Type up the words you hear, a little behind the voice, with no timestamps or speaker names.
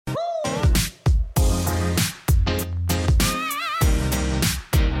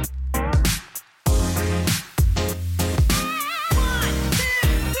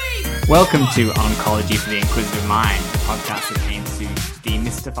Welcome to Oncology for the Inquisitive Mind, a podcast that aims to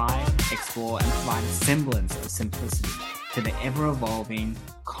demystify, explore, and provide a semblance of simplicity to the ever-evolving,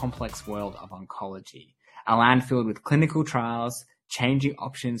 complex world of oncology. A land filled with clinical trials, changing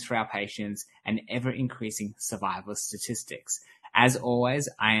options for our patients, and ever-increasing survival statistics. As always,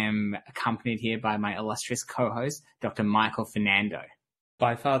 I am accompanied here by my illustrious co-host, Dr. Michael Fernando.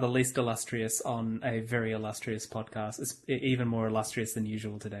 By far the least illustrious on a very illustrious podcast. It's even more illustrious than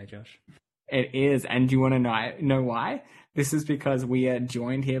usual today, Josh. It is, and do you want to know why? This is because we are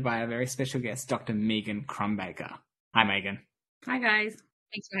joined here by a very special guest, Dr. Megan Crumbaker. Hi, Megan. Hi, guys.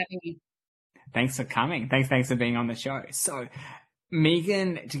 Thanks for having me. Thanks for coming. Thanks for being on the show. So,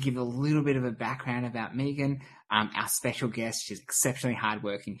 Megan, to give a little bit of a background about Megan, our special guest, she's exceptionally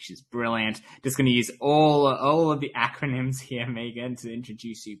hardworking. She's brilliant. Just going to use all of the acronyms here, Megan, to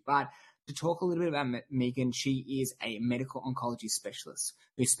introduce you. But to talk a little bit about Megan, she is a medical oncology specialist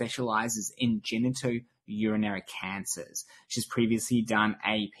who specializes in genitourinary cancers. She's previously done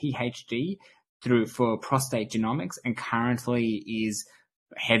a PhD for prostate genomics and currently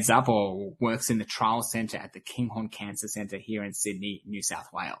heads up or works in the trial centre at the Kinghorn Cancer Centre here in Sydney, New South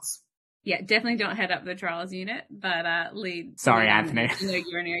Wales. Yeah, definitely don't head up the trials unit, but lead. Sorry, Anthony.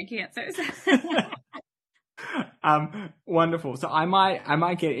 Urinary cancers. Wonderful. So I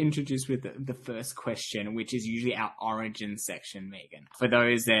might get introduced with the first question, which is usually our origin section, Megan. For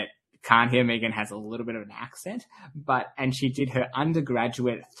those that can't hear, Megan has a little bit of an accent, and she did her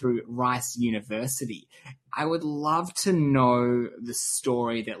undergraduate through Rice University. I would love to know the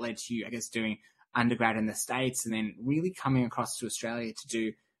story that led to you, I guess, doing undergrad in the States and then really coming across to Australia to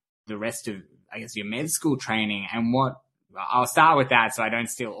do the rest of, I guess, your med school training, and I'll start with that so I don't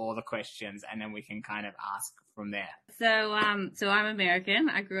steal all the questions, and then we can kind of ask from there. So I'm American.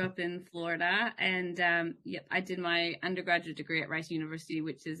 I grew up in Florida, and I did my undergraduate degree at Rice University,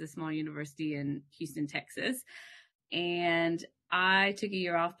 which is a small university in Houston, Texas. And I took a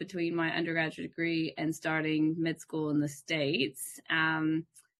year off between my undergraduate degree and starting med school in the States,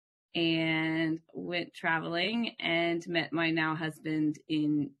 and went traveling and met my now husband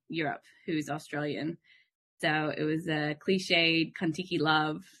in Europe, who's Australian. So it was a cliched Kontiki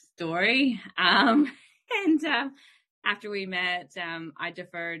love story. And after we met, I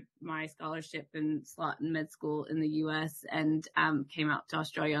deferred my scholarship and slot in med school in the US and came out to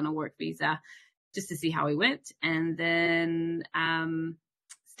Australia on a work visa just to see how we went, and then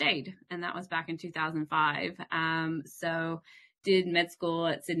stayed. And that was back in 2005. So did med school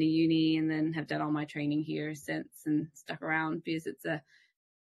at Sydney Uni and then have done all my training here since and stuck around because it's a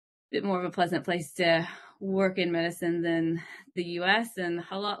bit more of a pleasant place to work in medicine than the US, and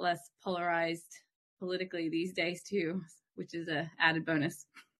a lot less polarized politically these days too, which is a added bonus.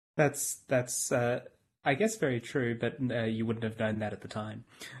 That's I guess very true, but you wouldn't have known that at the time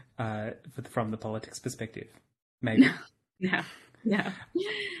from the politics perspective, maybe.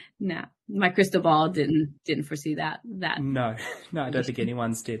 No. My crystal ball didn't foresee that. No, I don't think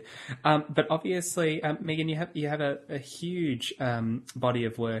anyone's did. But obviously, Megan, you have a huge body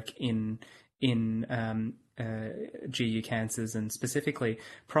of work in GU cancers and specifically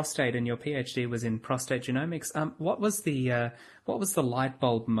prostate, and your PhD was in prostate genomics. What was the light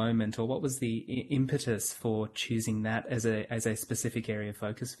bulb moment, or what was the impetus for choosing that as a specific area of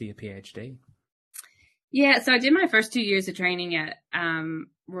focus for your PhD? Yeah, so I did my first 2 years of training at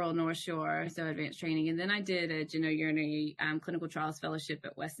Royal North Shore, so advanced training, and then I did a genitourinary clinical trials fellowship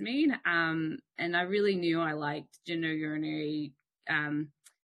at Westmead, and I really knew I liked genitourinary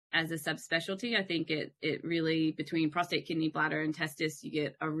as a subspecialty. I think it really, between prostate, kidney, bladder, and testis, you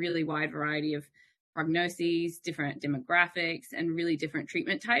get a really wide variety of prognoses, different demographics, and really different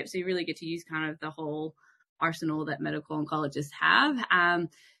treatment types. So you really get to use kind of the whole arsenal that medical oncologists have.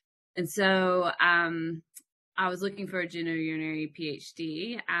 And so I was looking for a genitourinary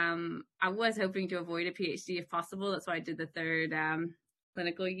PhD. I was hoping to avoid a PhD if possible. That's why I did the third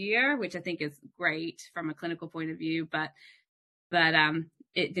clinical year, which I think is great from a clinical point of view, but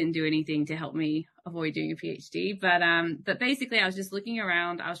it didn't do anything to help me avoid doing a PhD. But basically, I was just looking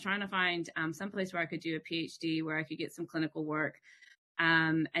around. I was trying to find some place where I could do a PhD, where I could get some clinical work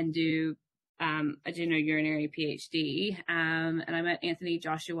and do a genitourinary PhD. And I met Anthony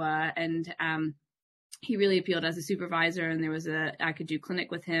Joshua, and he really appealed as a supervisor. And I could do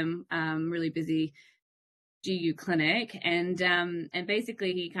clinic with him, really busy GU clinic. And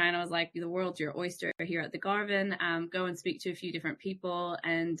basically he kind of was like, the world's your oyster here at the Garvin. Go and speak to a few different people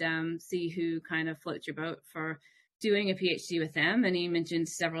and see who kind of floats your boat for doing a PhD with them. And he mentioned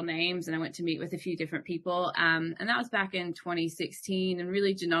several names, and I went to meet with a few different people. And that was back in 2016. And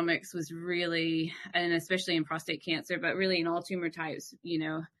really genomics was really, and especially in prostate cancer, but really in all tumor types,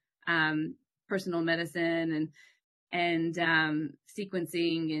 personal medicine and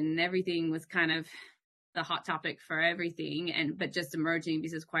sequencing, and everything was kind of the hot topic for everything, but just emerging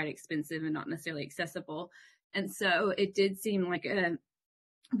because it's quite expensive and not necessarily accessible. And so it did seem like a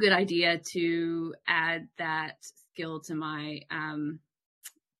good idea to add that skill to my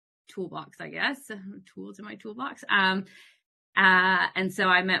toolbox, I guess, tool to my toolbox. And so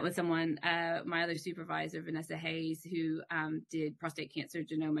I met with someone, my other supervisor, Vanessa Hayes, who did prostate cancer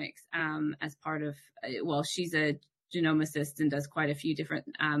genomics as part of, well, she's a genomicist and does quite a few different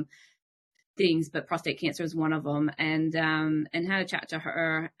things, but prostate cancer is one of them, and had a chat to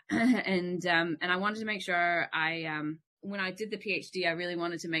her, and I wanted to make sure when I did the PhD, I really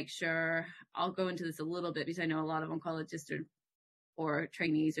wanted to make sure, I'll go into this a little bit because I know a lot of oncologists or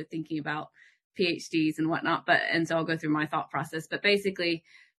trainees are thinking about PhDs and whatnot, and so I'll go through my thought process. But basically,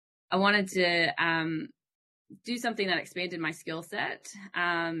 I wanted to do something that expanded my skill set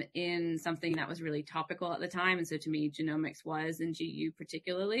in something that was really topical at the time. And so to me, genomics was, and GU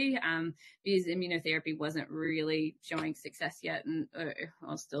particularly, because immunotherapy wasn't really showing success yet, and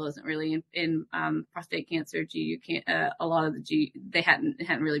still isn't really in prostate cancer. GU can't, a lot of the GU, they hadn't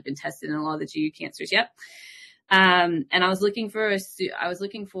really been tested in a lot of the GU cancers yet. And I was looking for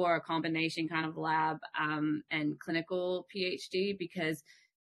a combination kind of lab and clinical PhD, because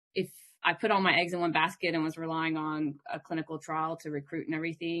if I put all my eggs in one basket and was relying on a clinical trial to recruit and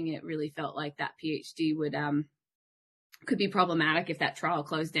everything, it really felt like that PhD could be problematic if that trial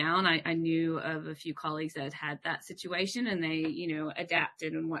closed down. I knew of a few colleagues that had that situation, and they,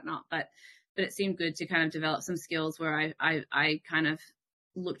 adapted and whatnot, but it seemed good to kind of develop some skills where I kind of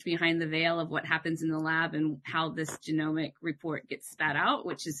looked behind the veil of what happens in the lab and how this genomic report gets spat out,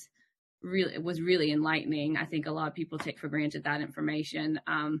 which was really enlightening. I think a lot of people take for granted that information,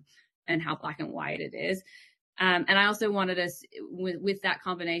 and how black and white it is. And I also wanted us, with that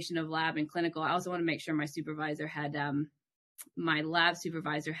combination of lab and clinical, I also want to make sure my lab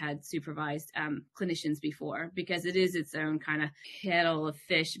supervisor had supervised clinicians before, because it is its own kind of kettle of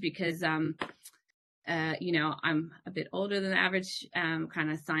fish, because, I'm a bit older than the average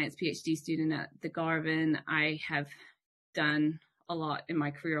kind of science PhD student at the Garvin. I have done a lot in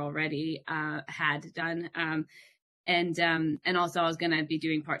my career already, and also I was going to be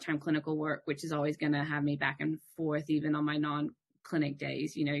doing part-time clinical work, which is always going to have me back and forth, even on my non-clinic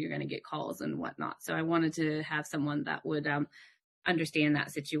days. You're going to get calls and whatnot. So I wanted to have someone that would understand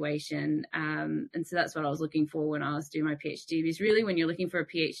that situation. And so that's what I was looking for when I was doing my PhD, because really when you're looking for a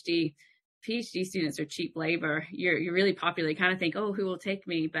PhD students are cheap labor. You're really popular. You kind of think, oh, who will take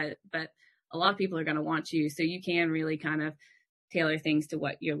me? But a lot of people are going to want you. So you can really kind of tailor things to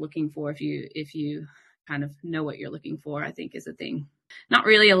what you're looking for if you kind of know what you're looking for, I think is a thing. Not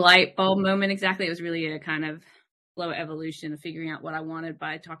really a light bulb moment exactly. It was really a kind of slow evolution of figuring out what I wanted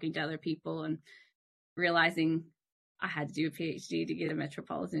by talking to other people and realizing I had to do a PhD to get a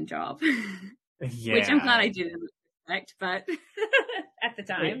metropolitan job, Yeah. which I'm glad I didn't expect, but at the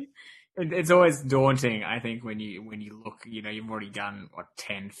time. It's always daunting, I think, when you look, you've already done,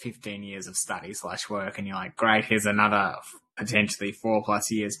 10, 15 years of study / work, and you're like, great, here's another potentially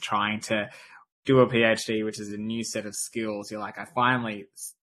 4+ years trying to do a PhD, which is a new set of skills. You're like, I finally,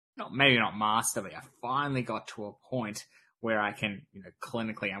 maybe not master, but I finally got to a point where I can,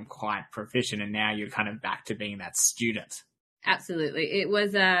 clinically, I'm quite proficient, and now you're kind of back to being that student. Absolutely. It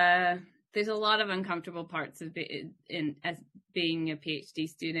was there's a lot of uncomfortable parts of as being a PhD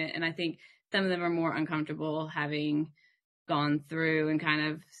student. And I think some of them are more uncomfortable having gone through and kind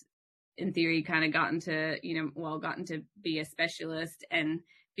of, in theory, kind of gotten to be a specialist and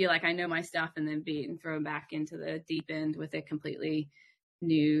feel like I know my stuff, and then being thrown back into the deep end with a completely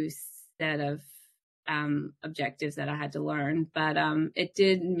new set of objectives that I had to learn. But it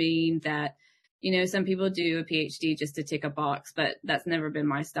did mean that, some people do a PhD just to tick a box, but that's never been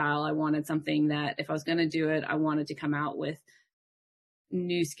my style. I wanted something that if I was going to do it, I wanted to come out with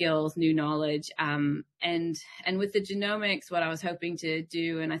new skills, new knowledge. And with the genomics, what I was hoping to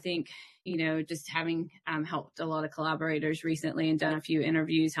do, and I think, just having helped a lot of collaborators recently and done a few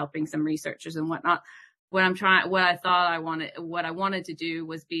interviews, helping some researchers and whatnot, what I wanted to do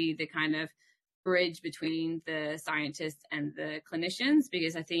was be the kind of bridge between the scientists and the clinicians,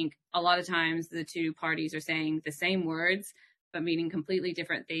 because I think a lot of times the two parties are saying the same words, but meaning completely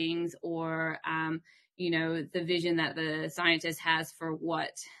different things, or, the vision that the scientist has for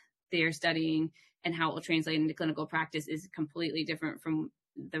what they're studying and how it will translate into clinical practice is completely different from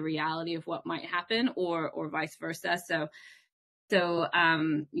the reality of what might happen, or vice versa. So,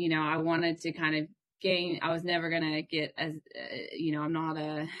 I wanted to kind of I was never going to get as, I'm not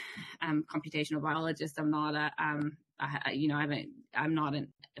a computational biologist. I'm not I'm not a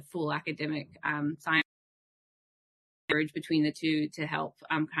full academic science between the two to help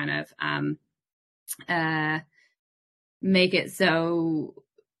make it so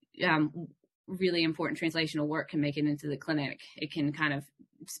really important translational work can make it into the clinic. It can kind of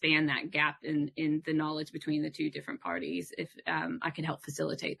span that gap in the knowledge between the two different parties if I can help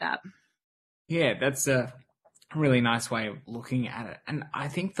facilitate that. Yeah, that's a really nice way of looking at it. And I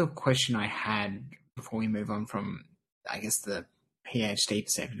think the question I had before we move on from, I guess, the PhD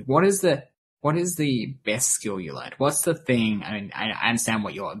perspective, what is the best skill you learned? What's the thing? I mean, I understand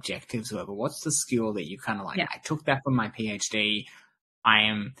what your objectives were, but what's the skill that you kind of like, I took that from my PhD. I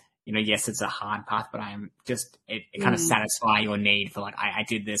am, yes, it's a hard path, but I am just, it kind of satisfy your need for like, I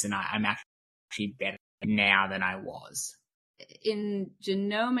did this and I'm actually better now than I was. In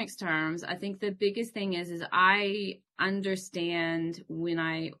genomics terms, I think the biggest thing is I understand when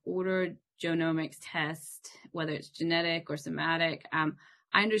I order a genomics test, whether it's genetic or somatic, I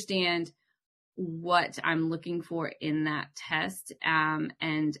understand what I'm looking for in that test, and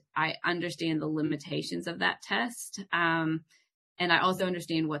I understand the limitations of that test. And I also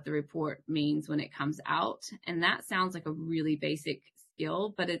understand what the report means when it comes out. And that sounds like a really basic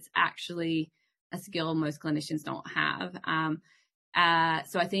skill, but it's actually a skill most clinicians don't have.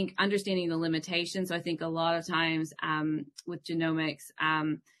 So I think understanding the limitations. So I think a lot of times with genomics,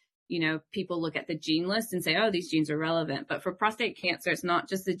 people look at the gene list and say, oh, these genes are relevant. But for prostate cancer, it's not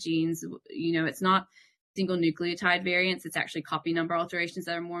just the genes, it's not single nucleotide variants. It's actually copy number alterations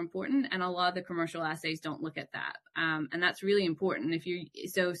that are more important. And a lot of the commercial assays don't look at that. And that's really important.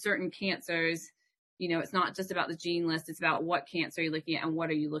 So certain cancers, it's not just about the gene list. It's about what cancer you're looking at and what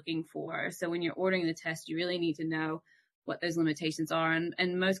are you looking for. So when you're ordering the test, you really need to know what those limitations are.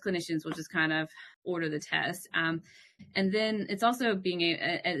 And most clinicians will just kind of order the test. And then it's also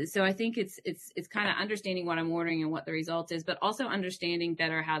so I think it's kind of understanding what I'm ordering and what the result is, but also understanding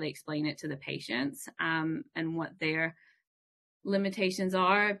better how they explain it to the patients, and what their limitations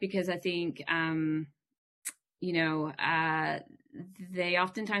are, because I think, they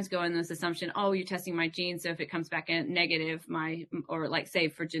oftentimes go in this assumption, oh, you're testing my gene, so if it comes back in negative, or like say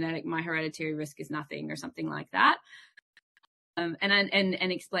for genetic, my hereditary risk is nothing or something like that. Figuring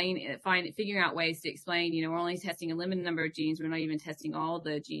out ways to explain, we're only testing a limited number of genes. We're not even testing all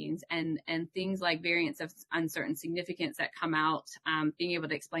the genes, and things like variants of uncertain significance that come out, being able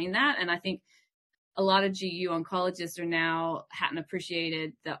to explain that. And I think a lot of GU oncologists are now hadn't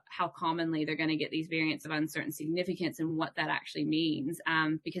appreciated how commonly they're going to get these variants of uncertain significance and what that actually means.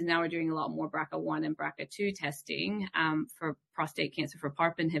 Because now we're doing a lot more BRCA1 and BRCA2 testing, for prostate cancer, for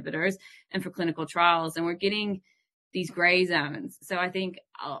PARP inhibitors, and for clinical trials. And we're getting these gray zones. So I think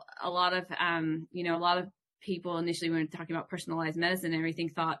a lot of people initially, when we were talking about personalized medicine and everything,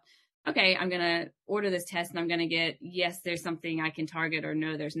 thought, okay, I'm going to order this test and I'm going to get, yes, there's something I can target, or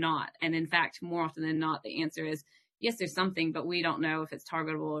no, there's not. And in fact, more often than not, the answer is, yes, there's something, but we don't know if it's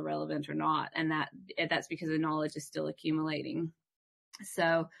targetable or relevant or not. And that's because the knowledge is still accumulating.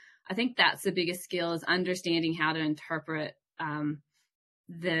 So I think that's the biggest skill, is understanding how to interpret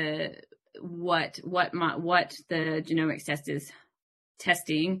what the genomics test is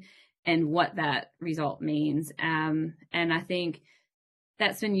testing and what that result means. And I think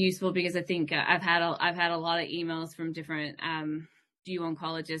that's been useful, because I think I've had a lot of emails from different GU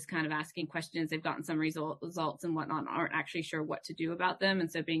oncologists kind of asking questions. They've gotten some results and whatnot, and aren't actually sure what to do about them.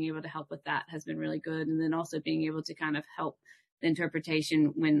 And so being able to help with that has been really good. And then also being able to kind of help the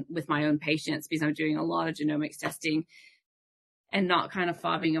interpretation with my own patients, because I'm doing a lot of genomics testing, and not kind of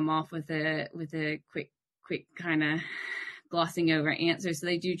fobbing them off with a quick kind of glossing over answer. So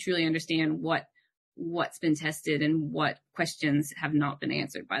they do truly understand what's been tested and what questions have not been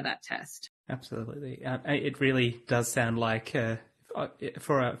answered by that test. Absolutely. It really does sound like,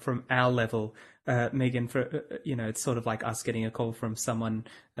 from our level, Megan, it's sort of like us getting a call from someone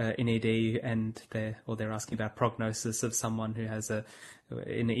in ED, and they're asking about prognosis of someone who has an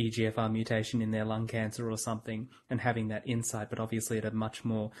EGFR mutation in their lung cancer or something, and having that insight, but obviously at a much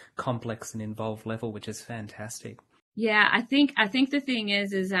more complex and involved level, which is fantastic. Yeah, I think the thing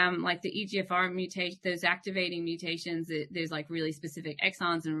is like the EGFR mutation, those activating mutations, there's like really specific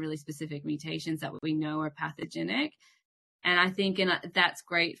exons and really specific mutations that we know are pathogenic. And I think that's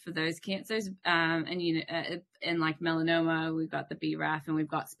great for those cancers. And like melanoma, we've got the BRAF, and we've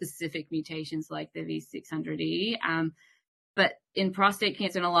got specific mutations like the V600E. But in prostate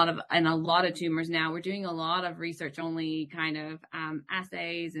cancer and a lot of tumors now, we're doing a lot of research only kind of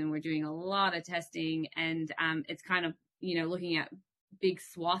assays, and we're doing a lot of testing, and it's kind of, looking at big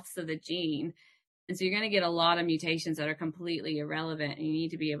swaths of the gene. And so you're going to get a lot of mutations that are completely irrelevant, and you need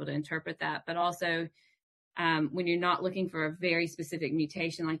to be able to interpret that. But also, when you're not looking for a very specific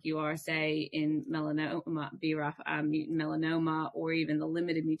mutation like you are, say, in melanoma, BRAF mutant melanoma, or even the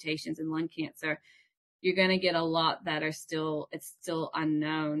limited mutations in lung cancer, you're going to get a lot that are still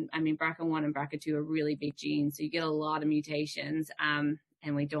unknown. I mean, BRCA1 and BRCA2 are really big genes, so you get a lot of mutations, and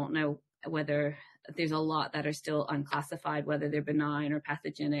we don't know whether there's a lot that are still unclassified, whether they're benign or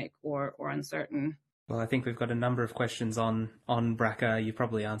pathogenic or uncertain. Well, I think we've got a number of questions on BRCA. You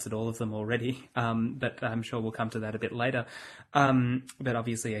probably answered all of them already, but I'm sure we'll come to that a bit later. But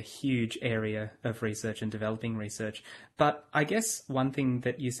obviously a huge area of research and developing research. But I guess one thing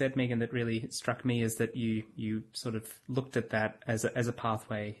that you said, Megan, that really struck me is that you sort of looked at that as a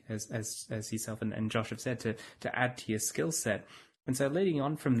pathway, as yourself and Josh have said, to add to your skill set. And so leading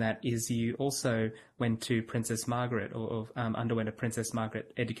on from that is you also went to Princess Margaret or underwent a Princess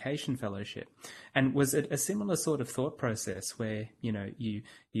Margaret Education Fellowship. And was it a similar sort of thought process where,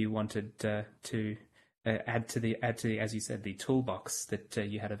 you wanted to add to the, as you said, the toolbox that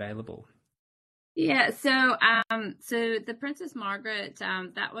you had available? Yeah. So the Princess Margaret,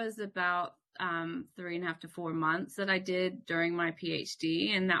 that was about 3.5 to 4 months that I did during my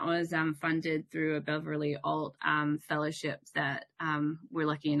PhD, and that was funded through a Beverly Alt fellowship that we're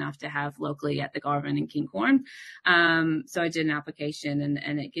lucky enough to have locally at the Garvin in Kinghorn. So I did an application,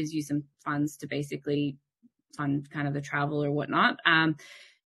 and it gives you some funds to basically fund kind of the travel or whatnot.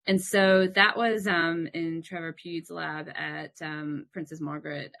 And so that was in Trevor Pugh's lab at Princess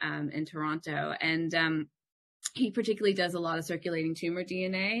Margaret in Toronto, and he particularly does a lot of circulating tumor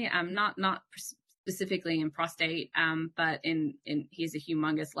DNA, not specifically in prostate, but he's a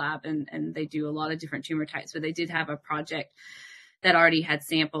humongous lab, and they do a lot of different tumor types. But they did have a project that already had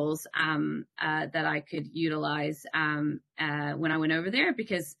samples that I could utilize when I went over there,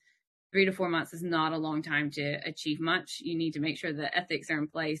 because 3 to 4 months is not a long time to achieve much. You need to make sure the ethics are in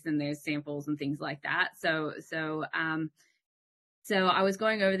place and there's samples and things like that. So I was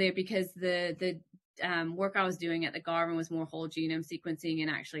going over there because the work I was doing at the Garvin was more whole genome sequencing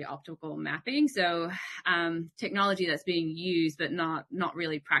and actually optical mapping. So technology that's being used, but not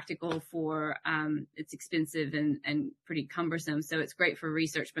really practical for, it's expensive and pretty cumbersome. So it's great for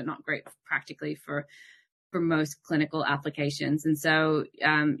research, but not great practically for most clinical applications. And so,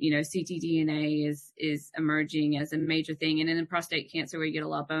 ctDNA is emerging as a major thing. And in prostate cancer, where you get a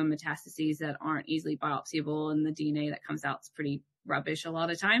lot of bone metastases that aren't easily biopsyable, and the DNA that comes out is pretty rubbish a lot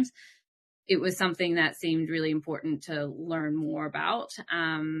of times, it was something that seemed really important to learn more about.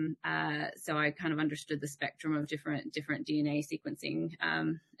 So I kind of understood the spectrum of different DNA sequencing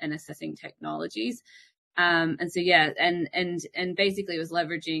and assessing technologies. And so, and basically it was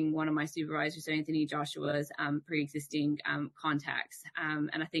leveraging one of my supervisors, Anthony Joshua's pre-existing contacts. And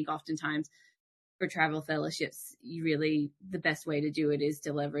I think oftentimes for travel fellowships, the best way to do it is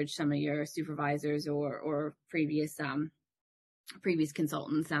to leverage some of your supervisors or previous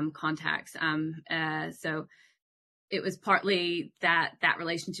consultants contacts. So it was partly that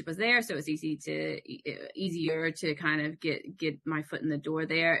relationship was there, so it was easier to kind of get my foot in the door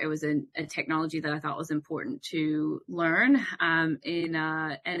there. It was a technology that I thought was important to learn in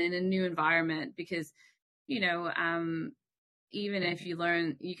a new environment, because even if you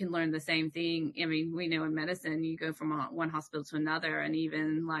can learn the same thing. I mean, we know in medicine you go from one hospital to another, and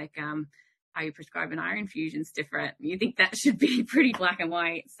even like how you prescribe an iron infusion is different. You think that should be pretty black and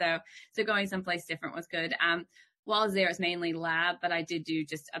white. So going someplace different was good. While I was there, it was mainly lab, but I did do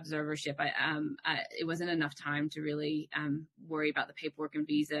just observership. It wasn't enough time to really worry about the paperwork and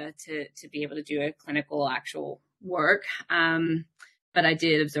visa to be able to do a clinical actual work. But I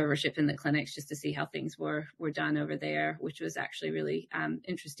did observership in the clinics just to see how things were done over there, which was actually really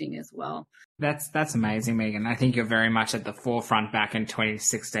interesting as well. That's amazing, Megan. I think you're very much at the forefront back in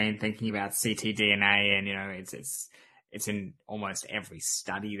 2016 thinking about ctDNA, and it's in almost every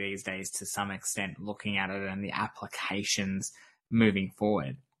study these days to some extent, looking at it and the applications moving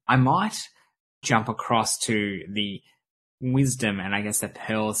forward. I might jump across to the wisdom and I guess the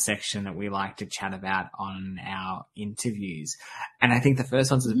pearls section that we like to chat about on our interviews. And I think the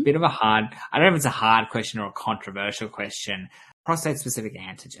first one's a bit of I don't know if it's a hard question or a controversial question. Prostate-specific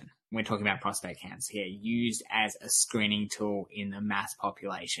antigen, we're talking about prostate cancer here, used as a screening tool in the mass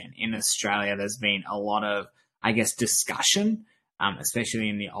population. In Australia, there's been a lot of, I guess, discussion, especially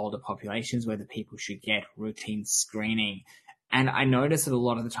in the older populations, whether people should get routine screening. And I notice that a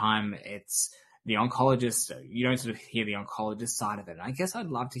lot of the time it's the oncologist, you don't sort of hear the oncologist side of it. And I guess I'd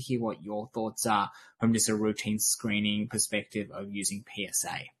love to hear what your thoughts are from just a routine screening perspective of using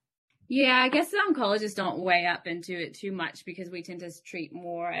PSA. Yeah, I guess the oncologists don't weigh up into it too much because we tend to treat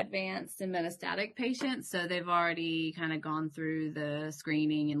more advanced and metastatic patients. So they've already kind of gone through the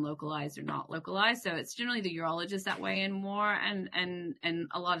screening and localized or not localized. So it's generally the urologists that weigh in more, and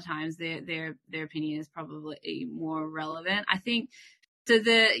a lot of times their opinion is probably more relevant. I think so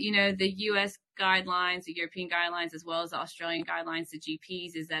the US guidelines, the European guidelines, as well as the Australian guidelines, the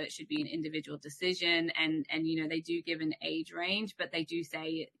GPs, is that it should be an individual decision. And they do give an age range, but they do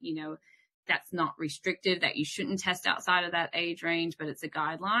say, that's not restrictive, that you shouldn't test outside of that age range, but it's a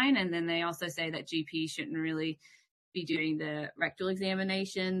guideline. And then they also say that GPs shouldn't really be doing the rectal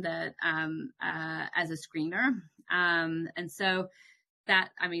examination that as a screener. And so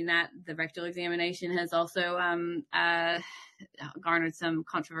that the rectal examination has also garnered some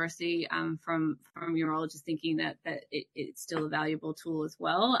controversy from urologists thinking that it's still a valuable tool as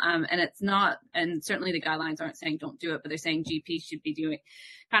well. And it's not, and certainly the guidelines aren't saying don't do it, but they're saying GPs should be doing,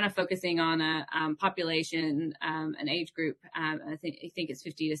 kind of focusing on a population, an age group. I think it's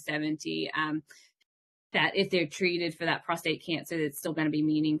 50 to 70. That if they're treated for that prostate cancer, it's still going to be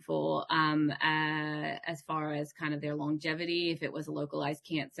meaningful as far as kind of their longevity, if it was a localized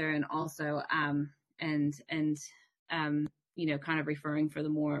cancer, and also kind of referring for the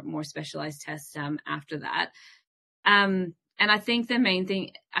more specialized tests after that. And I think the main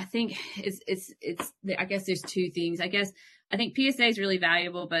thing, I think I guess there's two things. I think PSA is really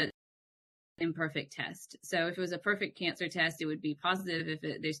valuable, but imperfect test. So if it was a perfect cancer test, it would be positive if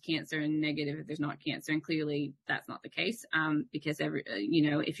there's cancer and negative if there's not cancer. And clearly that's not the case, because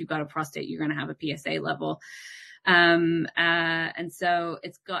if you've got a prostate, you're going to have a PSA level. And so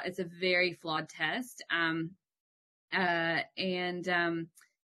it's a very flawed test. And I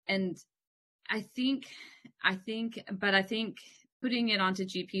think putting it onto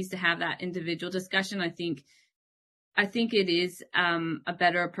GPs to have that individual discussion, I think it is a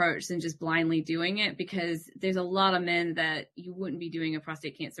better approach than just blindly doing it, because there's a lot of men that you wouldn't be doing a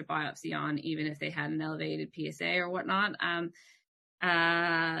prostate cancer biopsy on, even if they had an elevated PSA or whatnot,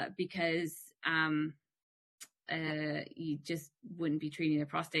 because you just wouldn't be treating their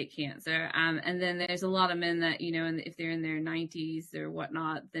prostate cancer. And then there's a lot of men that, and if they're in their 90s or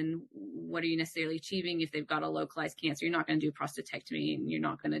whatnot, then what are you necessarily achieving if they've got a localized cancer? You're not going to do prostatectomy, and you're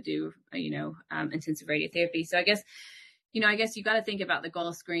not going to do, intensive radiotherapy. So I guess you got to think about the goal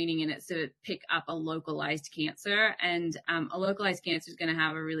of screening, and it's to pick up a localized cancer. And a localized cancer is going to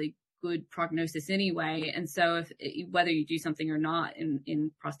have a really good prognosis anyway. And so whether you do something or not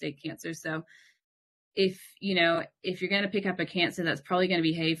in prostate cancer. So if you're going to pick up a cancer that's probably going to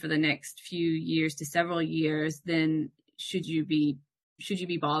behave for the next few years to several years, then should you be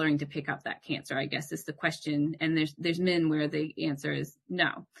bothering to pick up that cancer, I guess is the question. And there's men where the answer is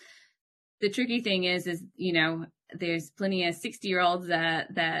no. The tricky thing is there's plenty of 60-year-olds that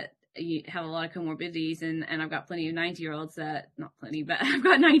have a lot of comorbidities, and I've got plenty of 90-year-olds that, not plenty, but I've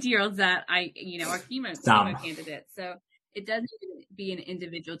got 90-year-olds that are chemo candidates. So it does need to be an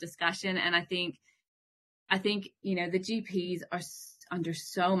individual discussion. And I think the GPs are under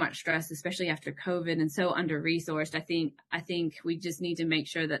so much stress, especially after COVID, and so under-resourced. I think we just need to make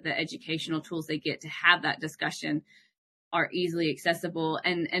sure that the educational tools they get to have that discussion are easily accessible,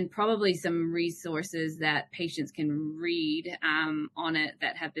 and probably some resources that patients can read on it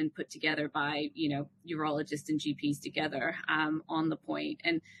that have been put together by, urologists and GPs together on the point.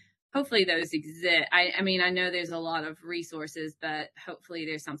 And hopefully those exist. I know there's a lot of resources, but hopefully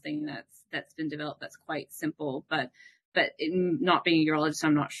there's something that's been developed that's quite simple. But not being a urologist,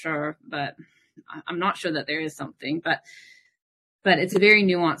 I'm not sure. But I'm not sure that there is something. But it's a very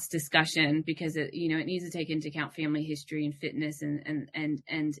nuanced discussion, because it needs to take into account family history and fitness, and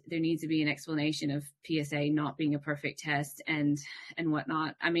there needs to be an explanation of PSA not being a perfect test and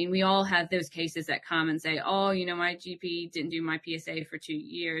whatnot. I mean, we all have those cases that come and say, oh, my GP didn't do my PSA for 2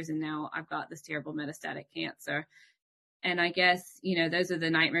 years, and now I've got this terrible metastatic cancer. And I guess, those are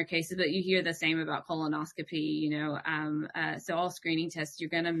the nightmare cases, but you hear the same about colonoscopy, so all screening tests, you're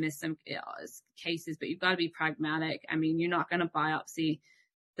going to miss some cases, but you've got to be pragmatic. I mean, you're not going to biopsy.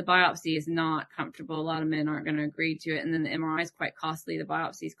 The biopsy is not comfortable. A lot of men aren't going to agree to it. And then the MRI is quite costly. The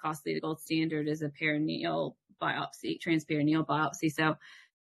biopsy is costly. The gold standard is a perineal biopsy, transperineal biopsy. So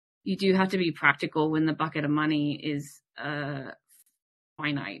you do have to be practical when the bucket of money is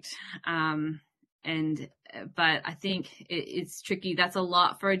finite. But I think it's tricky. That's a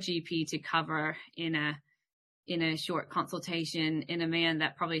lot for a GP to cover in a short consultation in a man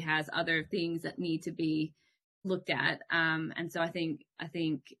that probably has other things that need to be looked at. And so I think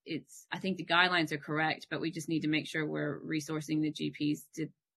the guidelines are correct, but we just need to make sure we're resourcing the GPs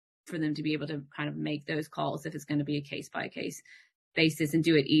for them to be able to kind of make those calls if it's going to be a case by case basis and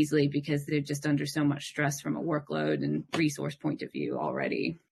do it easily because they're just under so much stress from a workload and resource point of view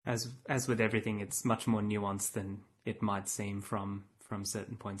already. As with everything, it's much more nuanced than it might seem from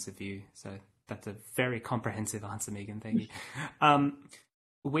certain points of view. So that's a very comprehensive answer, Megan. Thank you.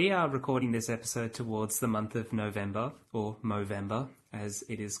 We are recording this episode towards the month of November, or Movember, as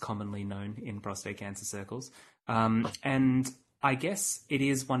it is commonly known in prostate cancer circles. And I guess it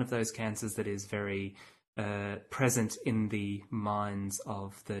is one of those cancers that is very present in the minds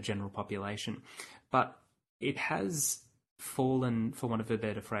of the general population. But it has fallen, for want of a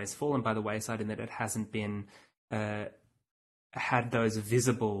better phrase, fallen by the wayside in that it hasn't been had those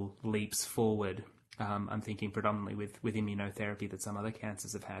visible leaps forward. I'm thinking predominantly with immunotherapy that some other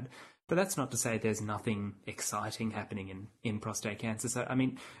cancers have had. But that's not to say there's nothing exciting happening in prostate cancer. So, I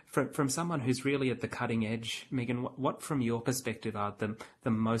mean, from someone who's really at the cutting edge, Megan, what from your perspective are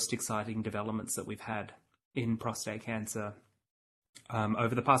the most exciting developments that we've had in prostate cancer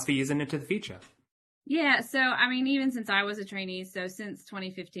over the past few years and into the future? Yeah, so I mean, even since I was a trainee, so since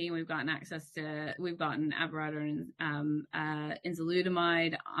 2015, we've gotten abiraterone and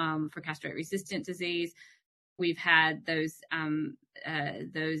enzalutamide for castrate-resistant disease. We've had those and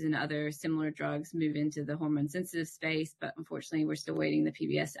other similar drugs move into the hormone-sensitive space, but unfortunately, we're still waiting the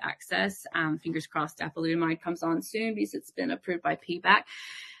PBS access. Fingers crossed, apalutamide comes on soon because it's been approved by PBAC,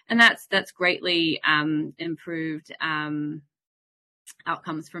 and that's greatly improved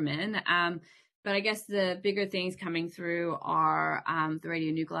outcomes for men. But I guess the bigger things coming through are the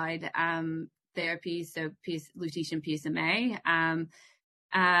radionuclide therapy, so lutetium PSMA.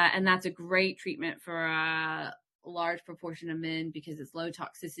 And that's a great treatment for a large proportion of men because it's low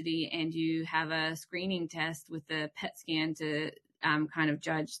toxicity, and you have a screening test with the PET scan to kind of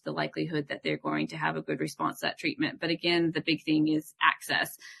judge the likelihood that they're going to have a good response to that treatment. But again, the big thing is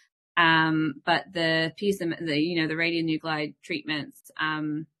access. But the PSMA, the radionuclide treatments,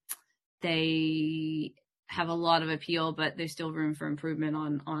 they have a lot of appeal, but there's still room for improvement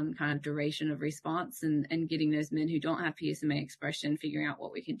on kind of duration of response and getting those men who don't have PSMA expression, figuring out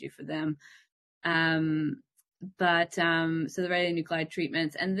what we can do for them. So the radionuclide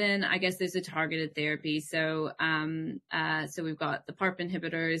treatments, and then I guess there's a targeted therapy. So we've got the PARP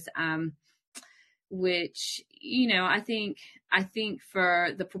inhibitors, which, I think for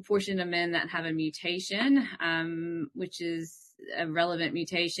the proportion of men that have a mutation, which is a relevant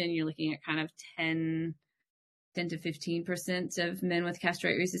mutation, you're looking at kind of 10 to 15% of men with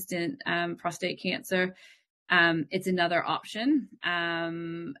castrate-resistant prostate cancer. It's another option.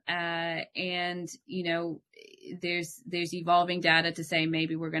 And, there's evolving data to say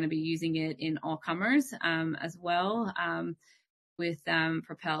maybe we're going to be using it in all comers as well, with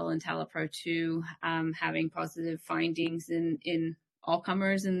PROPEL and TALAPRO-2 having positive findings in all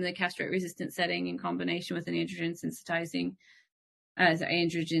comers in the castrate-resistant setting in combination with an androgen sensitizing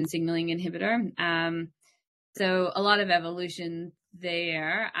androgen signaling inhibitor. So a lot of evolution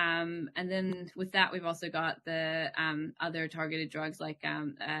there. And then with that, we've also got the other targeted drugs like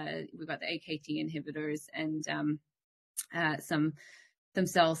we've got the AKT inhibitors and some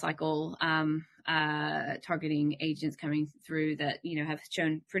cell cycle targeting agents coming through that, have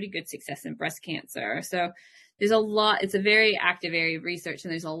shown pretty good success in breast cancer. So there's a lot, it's a very active area of research,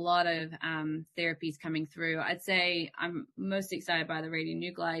 and there's a lot of therapies coming through. I'd say I'm most excited by the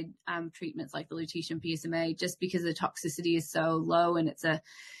radionuclide treatments like the lutetium PSMA, just because the toxicity is so low, and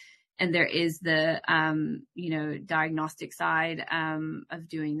there is the, diagnostic side of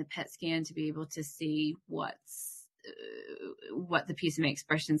doing the PET scan to be able to see what the PSMA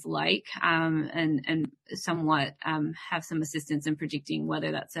expression's like, and somewhat have some assistance in predicting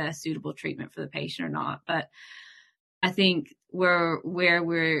whether that's a suitable treatment for the patient or not. But I think we're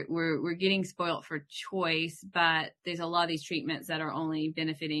getting spoiled for choice, but there's a lot of these treatments that are only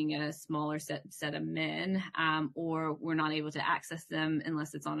benefiting a smaller set of men, or we're not able to access them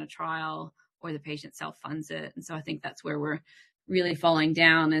unless it's on a trial or the patient self-funds it. And so I think that's where we're really falling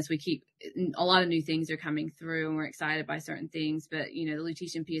down as we keep, a lot of new things are coming through and we're excited by certain things. But, the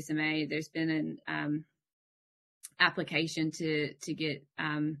lutetium PSMA, there's been an application to get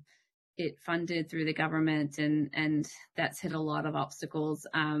it funded through the government, and that's hit a lot of obstacles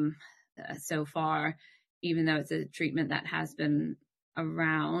so far, even though it's a treatment that has been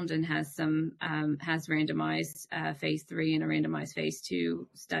around and has some has randomized phase 3 and a randomized phase 2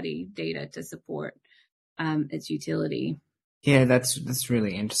 study data to support its utility. Yeah, that's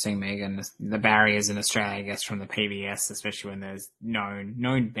really interesting, Megan. The barriers in Australia, I guess, from the PBS, especially when there's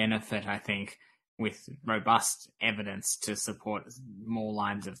known benefit, I think, with robust evidence to support more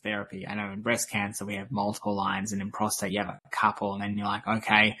lines of therapy. I know in breast cancer we have multiple lines, and in prostate you have a couple, and then you're like,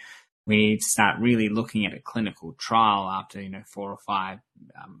 okay, we need to start really looking at a clinical trial after, 4 or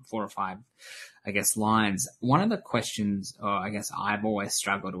 5, I guess, lines. One of the questions, or I guess I've always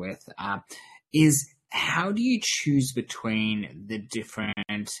struggled with, is how do you choose between the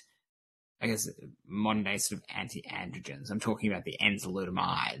different, I guess, modern day sort of anti-androgens? I'm talking about the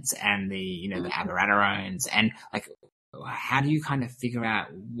enzalutamides and the abiraterones, and like, how do you kind of figure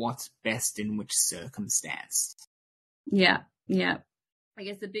out what's best in which circumstance? Yeah. I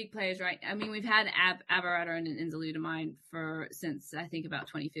guess the big players, right? I mean, we've had abiraterone and enzalutamide since I think about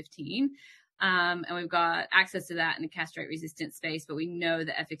 2015. And we've got access to that in the castrate-resistant space, but we know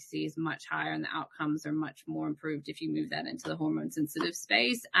the efficacy is much higher and the outcomes are much more improved if you move that into the hormone-sensitive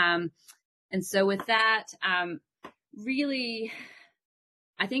space. And so with that, really,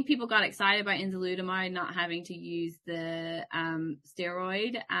 I think people got excited by enzalutamide not having to use the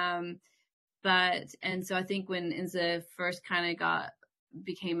steroid. And so I think when Enza first kind of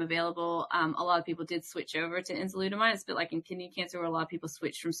became available, a lot of people did switch over to enzalutamide. It's a bit like in kidney cancer where a lot of people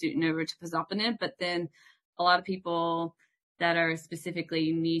switched from Sutent over to pazopanib, but then a lot of people that are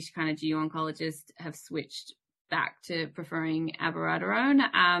specifically niche kind of GU oncologists have switched back to preferring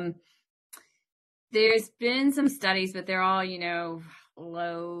abiraterone. There's been some studies, but they're all,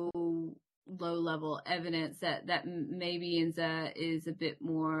 low level evidence that maybe Enza is a bit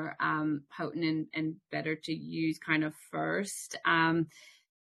more potent and better to use kind of first. And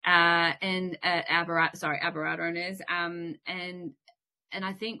abiraterone is. And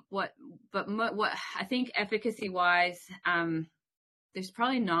I think what I think efficacy wise, there's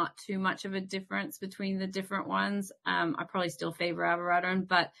probably not too much of a difference between the different ones. I probably still favor abiraterone,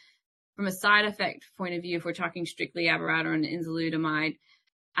 but from a side effect point of view, if we're talking strictly abiraterone and enzalutamide,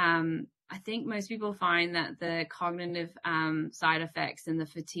 I think most people find that the cognitive side effects and the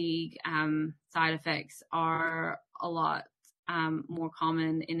fatigue side effects are a lot more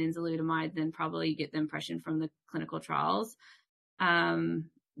common in enzalutamide than probably you get the impression from the clinical trials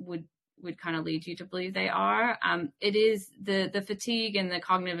would kind of lead you to believe they are. It is the fatigue and the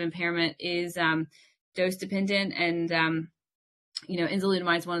cognitive impairment is dose dependent, and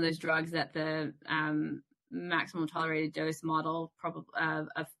enzalutamide is one of those drugs that the maximum tolerated dose model of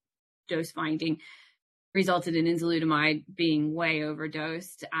dose finding resulted in enzalutamide being way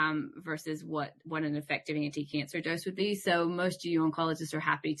overdosed versus what an effective anti-cancer dose would be. So most GU oncologists are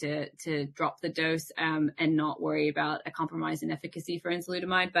happy to drop the dose and not worry about a compromise in efficacy for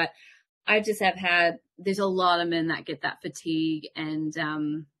enzalutamide. But I just have there's a lot of men that get that fatigue and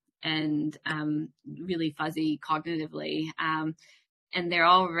really fuzzy cognitively. And they're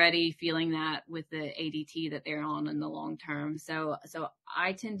already feeling that with the ADT that they're on in the long term. So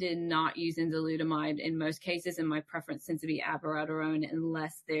I tend to not use enzalutamide in most cases, and my preference tends to be abiraterone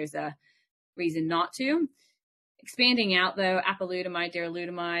unless there's a reason not to. Expanding out though, apalutamide,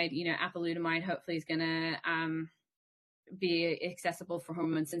 daralutamide, apalutamide hopefully is going to be accessible for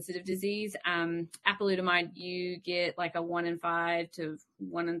hormone sensitive disease. Apalutamide, you get like a 1 in 5 to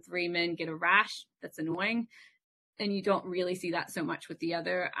 1 in 3 men get a rash. That's annoying. And you don't really see that so much with the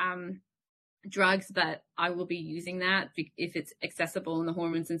other drugs, but I will be using that if it's accessible in the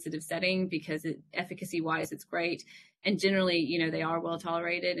hormone sensitive setting because efficacy wise, it's great. And generally, they are well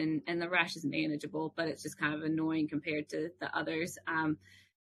tolerated and the rash is manageable, but it's just kind of annoying compared to the others.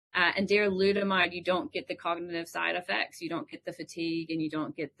 And daralutamide, you don't get the cognitive side effects, you don't get the fatigue, and you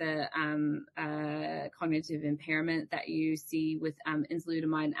don't get the cognitive impairment that you see with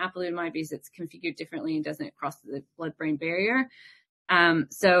enzalutamide and apalutamide because it's configured differently and doesn't cross the blood-brain barrier.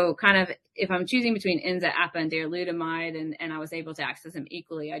 So kind of if I'm choosing between Enza, Apa, and daralutamide and I was able to access them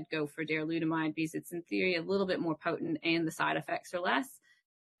equally, I'd go for daralutamide because it's in theory a little bit more potent and the side effects are less.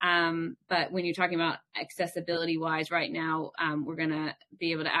 But when you're talking about accessibility wise right now, we're going to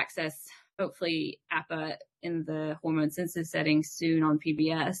be able to access hopefully APA in the hormone sensitive setting soon on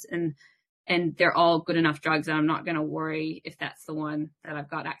PBS, and they're all good enough drugs that I'm not going to worry if that's the one that I've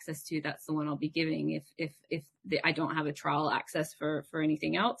got access to. That's the one I'll be giving if I don't have a trial access for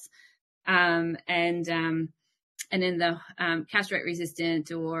anything else. And in the castrate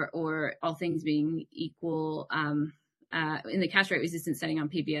resistant or all things being equal, in the castrate resistant setting on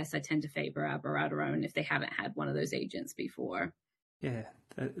PBS, I tend to favor abiraterone if they haven't had one of those agents before. Yeah,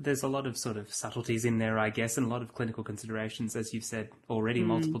 there's a lot of sort of subtleties in there, I guess, and a lot of clinical considerations, as you've said already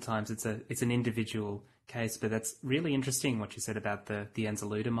multiple times. It's an individual case, but that's really interesting what you said about the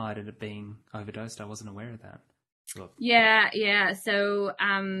enzalutamide and it being overdosed. I wasn't aware of that. Look. Yeah. So,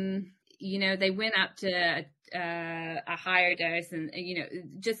 they went up to a higher dose, and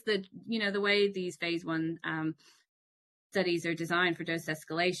just the way these phase 1 studies are designed for dose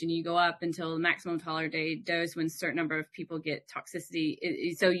escalation. You go up until the maximum tolerated dose when a certain number of people get toxicity.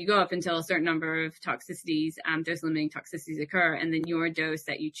 So you go up until a certain number of toxicities, dose-limiting toxicities occur, and then your dose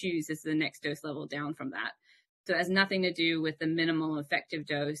that you choose is the next dose level down from that. So it has nothing to do with the minimal effective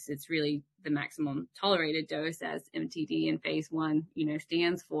dose. It's really the maximum tolerated dose, as MTD in phase 1,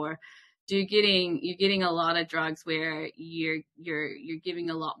 stands for. So you're getting a lot of drugs where you're giving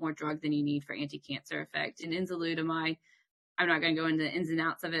a lot more drug than you need for anti-cancer effect. And enzalutamide, I'm not going to go into the ins and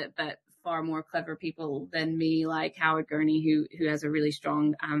outs of it, but far more clever people than me, like Howard Gurney, who has a really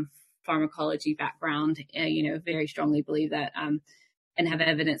strong pharmacology background, very strongly believe that and have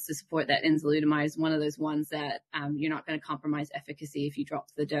evidence to support that enzalutamide is one of those ones that you're not going to compromise efficacy if you drop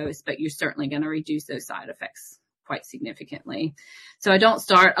the dose, but you're certainly going to reduce those side effects quite significantly. So I don't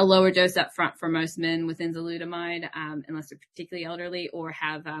start a lower dose up front for most men with enzalutamide unless they're particularly elderly or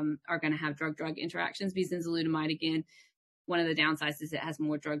are going to have drug-drug interactions, because enzalutamide, again, one of the downsides is it has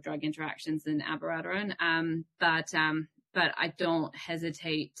more drug-drug interactions than abiraterone. But I don't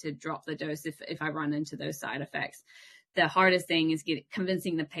hesitate to drop the dose if I run into those side effects. The hardest thing is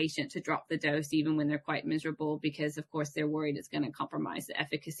convincing the patient to drop the dose even when they're quite miserable, because of course they're worried it's going to compromise the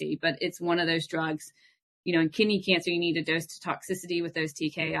efficacy. But it's one of those drugs, in kidney cancer, you need a dose to toxicity with those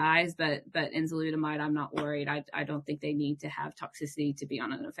TKIs, but enzalutamide, I'm not worried. I don't think they need to have toxicity to be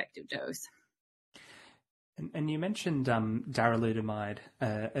on an effective dose. And you mentioned darolutamide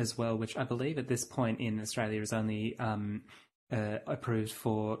as well, which I believe at this point in Australia is only approved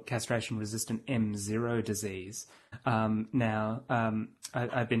for castration-resistant M0 disease. Now,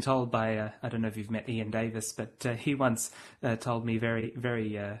 I've been told by, I don't know if you've met Ian Davis, but he once told me very,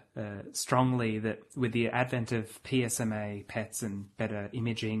 very strongly that with the advent of PSMA PETs and better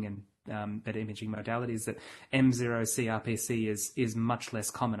imaging and better imaging modalities, that M0 CRPC is much less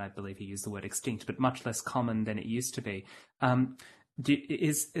common. I believe he used the word extinct, but much less common than it used to be.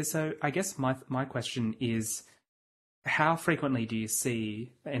 So I guess my question is, how frequently do you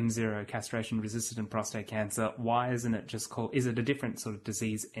see M0 castration-resistant prostate cancer? Why isn't it just called? Is it a different sort of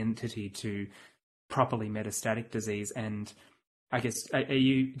disease entity to properly metastatic disease? And I guess do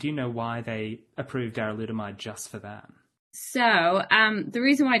you know why they approved darolutamide just for that? So the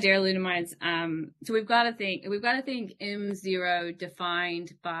reason why darolutamide's so we've got to think M0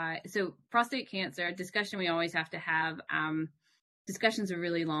 defined by, so prostate cancer, a discussion we always have to have. Discussions are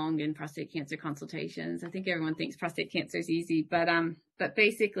really long in prostate cancer consultations. I think everyone thinks prostate cancer is easy, but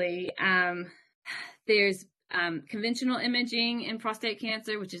basically there's conventional imaging in prostate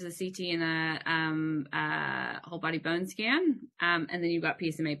cancer, which is a CT and a whole body bone scan, and then you've got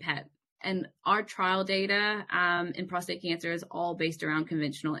PSMA PET. And our trial data in prostate cancer is all based around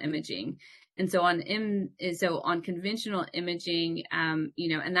conventional imaging. And so on conventional imaging,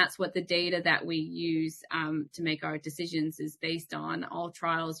 and that's what the data that we use to make our decisions is based on. All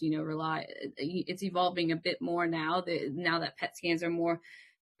trials, rely. It's evolving a bit more now that PET scans are more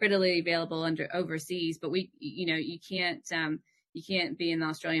readily available overseas. But you can't be in the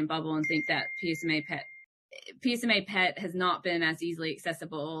Australian bubble and think that PSMA PET has not been as easily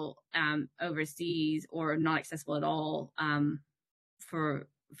accessible overseas, or not accessible at all for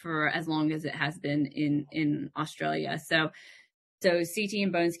as long as it has been in Australia. So CT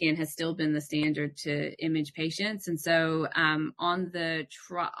and bone scan has still been the standard to image patients. And so on the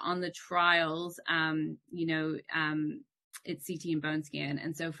trials, it's CT and bone scan.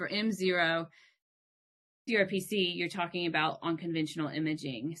 And so for M0 CRPC, you're talking about on conventional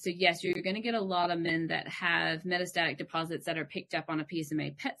imaging. So yes, you're going to get a lot of men that have metastatic deposits that are picked up on a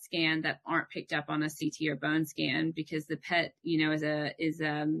PSMA PET scan that aren't picked up on a CT or bone scan, because the PET, is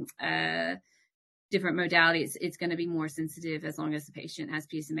a different modality. It's going to be more sensitive as long as the patient has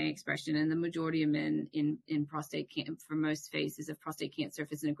PSMA expression. And the majority of men in prostate cancer, for most phases of prostate cancer,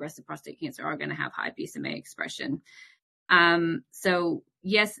 if it's an aggressive prostate cancer, are going to have high PSMA expression. So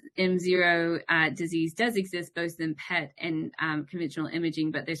yes, M0 disease does exist both in PET and conventional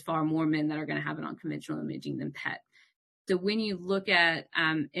imaging, but there's far more men that are going to have it on conventional imaging than PET. So when you look at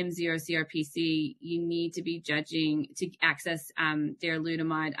M0 CRPC, you need to be judging to access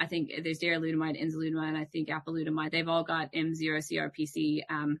darolutamide. I think there's darolutamide, enzalutamide, and I think apalutamide. They've all got M0 CRPC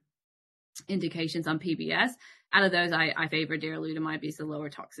indications on PBS. Out of those, I favor darolutamide because of lower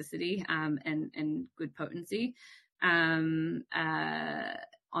toxicity and good potency on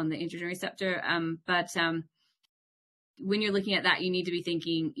the androgen receptor. But when you're looking at that, you need to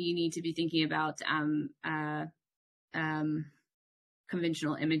be thinking about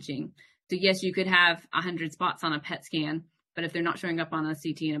conventional imaging. So yes, you could have 100 spots on a PET scan, but if they're not showing up on a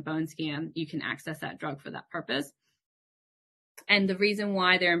CT and a bone scan, you can access that drug for that purpose. And the reason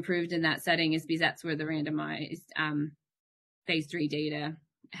why they're improved in that setting is because that's where the randomized phase 3 data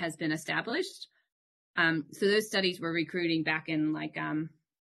has been established. So those studies were recruiting back in like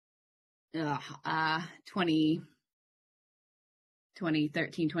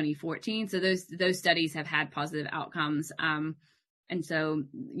 2013, 2014. So those studies have had positive outcomes. And so,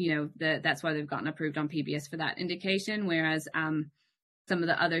 that's why they've gotten approved on PBS for that indication. Whereas some of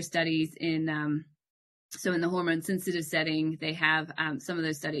the other studies in the hormone sensitive setting, they have some of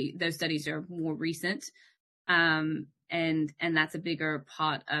those studies are more recent. And that's a bigger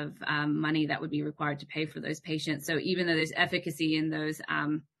pot of money that would be required to pay for those patients. So even though there's efficacy in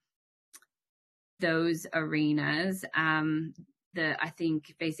those arenas, I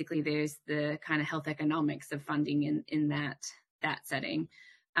think basically there's the kind of health economics of funding in that setting.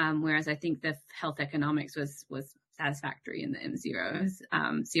 Whereas I think the health economics was satisfactory in the M0's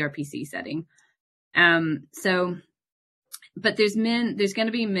CRPC setting. But there's going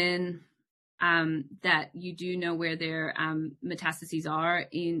to be men that you do know where their metastases are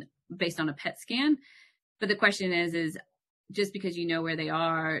based on a PET scan. But the question is just because you know where they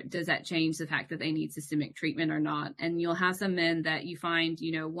are, does that change the fact that they need systemic treatment or not? And you'll have some men that you find,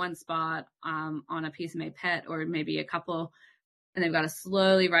 one spot on a PSMA PET or maybe a couple, and they've got a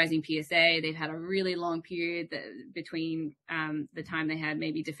slowly rising PSA. They've had a really long period between the time they had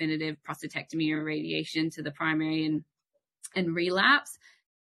maybe definitive prostatectomy or radiation to the primary and relapse.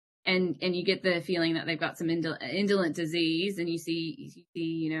 And you get the feeling that they've got some indolent disease, and you see,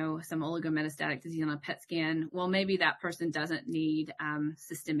 some oligometastatic disease on a PET scan. Well, maybe that person doesn't need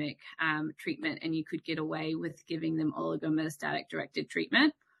systemic treatment, and you could get away with giving them oligometastatic directed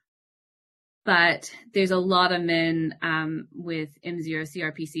treatment. But there's a lot of men with M0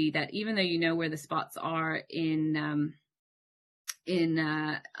 CRPC that, even though you know where the spots are on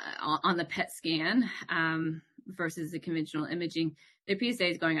the PET scan versus the conventional imaging, their PSA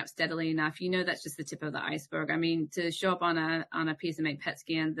is going up steadily enough. That's just the tip of the iceberg. I mean, to show up on a PSMA PET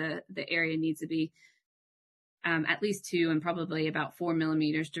scan, the area needs to be at least 2 and probably about 4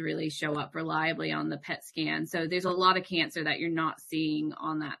 millimeters to really show up reliably on the PET scan. So there's a lot of cancer that you're not seeing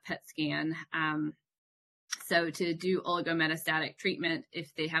on that PET scan. So to do oligometastatic treatment,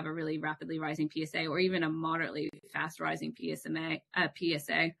 if they have a really rapidly rising PSA or even a moderately fast rising PSA,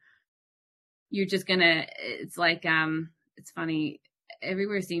 you're just it's like, it's funny.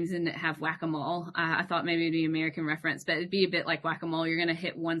 Everywhere seems to have whack-a-mole. I thought maybe it'd be an American reference, but it'd be a bit like whack-a-mole. You're going to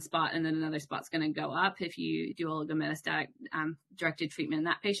hit one spot and then another spot's going to go up if you do oligometastatic directed treatment in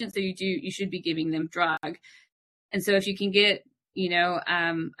that patient. So you should be giving them drug. And so if you can get,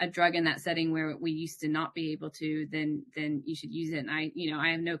 a drug in that setting where we used to not be able to, then you should use it. And I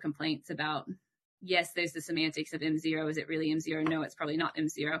have no complaints about, yes, there's the semantics of M0. Is it really M0? No, it's probably not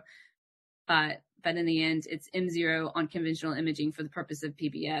M0. But in the end, it's M0 on conventional imaging for the purpose of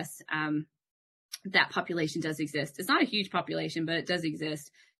PBS. That population does exist. It's not a huge population, but it does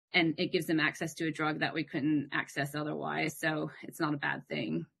exist. And it gives them access to a drug that we couldn't access otherwise. So it's not a bad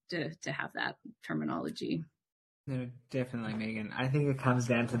thing to have that terminology. No, definitely, Megan. I think it comes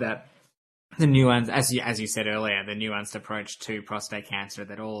down to that, the nuance, as you said earlier, the nuanced approach to prostate cancer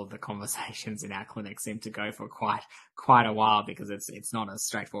that all of the conversations in our clinic seem to go for quite a while, because it's not as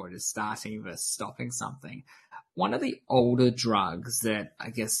straightforward as starting versus stopping something. One of the older drugs that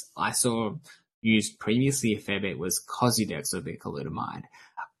I guess I saw used previously a fair bit was Kosidex or bicalutamide.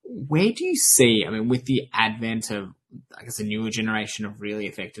 Where do you see, with the advent of, I guess, a newer generation of really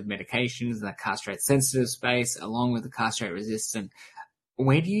effective medications in the castrate-sensitive space, along with the castrate-resistant,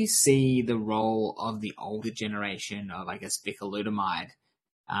 where do you see the role of the older generation of, I guess, bicalutamide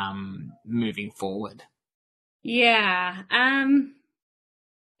moving forward? Yeah,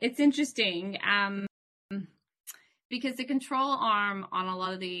 it's interesting because the control arm on a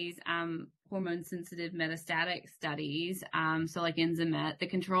lot of these hormone-sensitive metastatic studies, so like Enzamet, the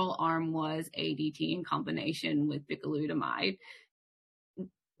control arm was ADT in combination with bicalutamide.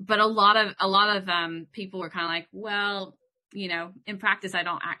 But a lot of people were kind of like, well, in practice,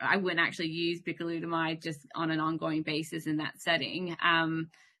 I wouldn't actually use bicalutamide just on an ongoing basis in that setting.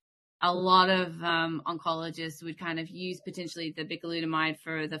 A lot of oncologists would kind of use potentially the bicalutamide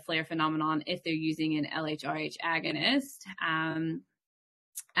for the flare phenomenon if they're using an LHRH agonist.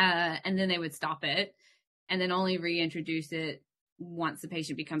 And then they would stop it and then only reintroduce it once the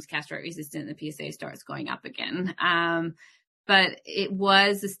patient becomes castrate resistant and the PSA starts going up again. But it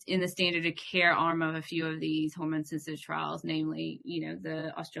was in the standard of care arm of a few of these hormone sensitive trials, namely,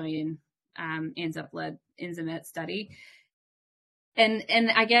 the Australian ANZUP-led Enzamet study.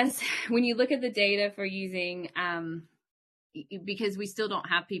 And I guess when you look at the data for using, because we still don't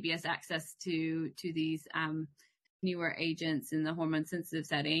have PBS access to these newer agents in the hormone sensitive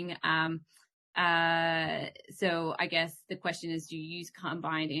setting, So I guess the question is, do you use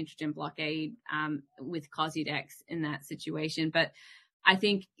combined androgen blockade with Cosidex in that situation? But I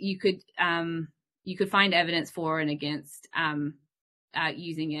think you could find evidence for and against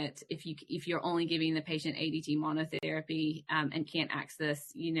using it if you're only giving the patient ADT monotherapy and can't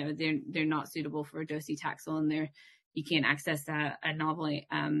access, they're not suitable for docetaxel, and you can't access a novel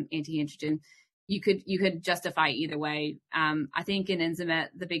anti-androgen. You could justify either way. I think in Enzamet,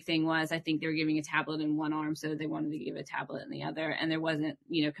 the big thing was, I think they were giving a tablet in one arm, so they wanted to give a tablet in the other, and there wasn't,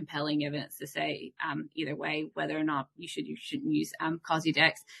 compelling evidence to say either way whether or not you should or shouldn't use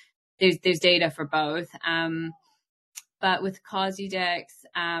Cosidex. There's data for both, but with Cosidex,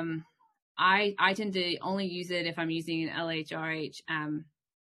 I tend to only use it if I'm using an LHRH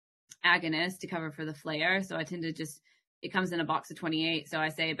agonist to cover for the flare. So I tend to it comes in a box of 28. So I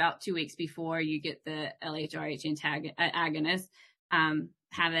say about 2 weeks before you get the LHRH agonist,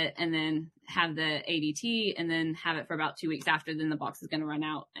 have it, and then have the ADT, and then have it for about 2 weeks after. Then the box is going to run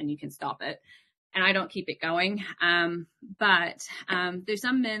out and you can stop it. And I don't keep it going. But there's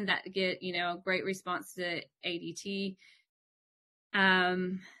some men that get, great response to ADT.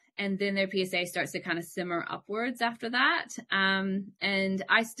 And then their PSA starts to kind of simmer upwards after that. And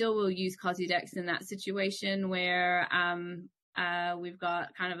I still will use Cosidex in that situation where we've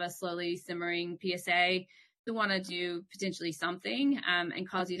got kind of a slowly simmering PSA. To want to do potentially something, and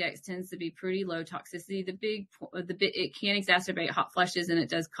Cosidex tends to be pretty low toxicity. It can exacerbate hot flushes, and it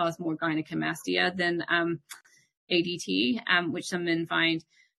does cause more gynecomastia than ADT, which some men find,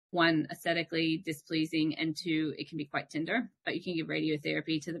 one, aesthetically displeasing, and two, it can be quite tender. But you can give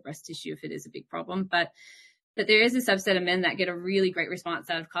radiotherapy to the breast tissue if it is a big problem. But there is a subset of men that get a really great response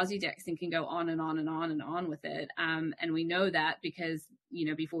out of Cosidex and can go on and on and on and on with it. And we know that because,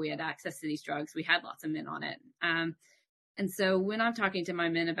 before we had access to these drugs, we had lots of men on it. And so when I'm talking to my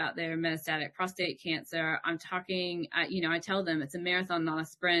men about their metastatic prostate cancer, I'm talking, I tell them it's a marathon, not a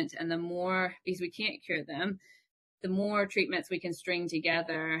sprint. And the more, because we can't cure them, the more treatments we can string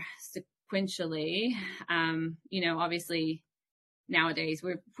together sequentially. Obviously nowadays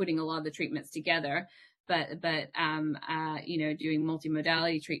we're putting a lot of the treatments together, but doing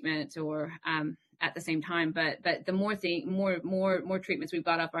multimodality treatment or at the same time. But the more treatments we've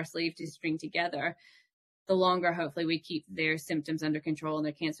got up our sleeve to string together, the longer hopefully we keep their symptoms under control and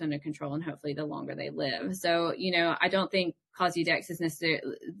their cancer under control, and hopefully the longer they live. So, I don't think Cosidex is necessarily,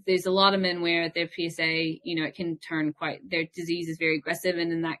 there's a lot of men where their PSA, it can turn their disease is very aggressive.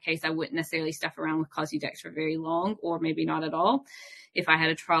 And in that case, I wouldn't necessarily stuff around with Cosidex for very long, or maybe not at all, if I had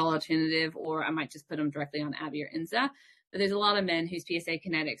a trial alternative, or I might just put them directly on Abby or Enza. But there's a lot of men whose PSA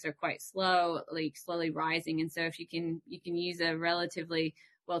kinetics are quite slow, like slowly rising. And so if you can use a relatively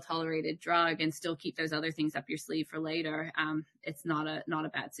well-tolerated drug and still keep those other things up your sleeve for later, it's not a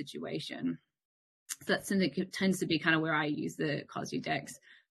bad situation. So that tends to be kind of where I use the Cosidex.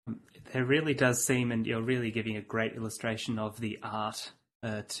 There really does seem, and you're really giving a great illustration of the art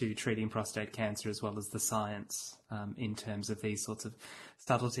to treating prostate cancer, as well as the science in terms of these sorts of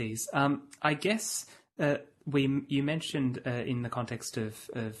subtleties. I guess you mentioned in the context of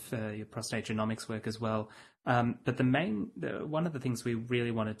your prostate genomics work as well, but one of the things we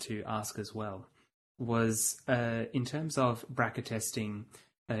really wanted to ask as well was in terms of BRCA testing.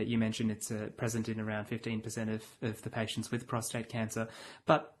 You mentioned it's present in around 15% of the patients with prostate cancer,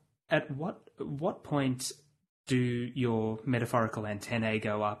 but at what point do your metaphorical antennae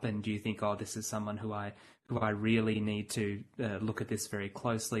go up, and do you think, this is someone who I really need to look at this very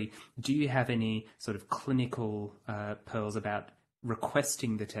closely? Do you have any sort of clinical pearls about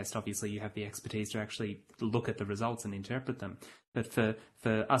requesting the test? Obviously, you have the expertise to actually look at the results and interpret them. But for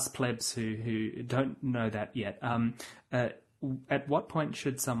us plebs who don't know that yet, at what point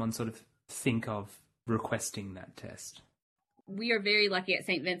should someone sort of think of requesting that test? We are very lucky at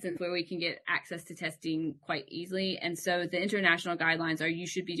St. Vincent's where we can get access to testing quite easily. And so the international guidelines are you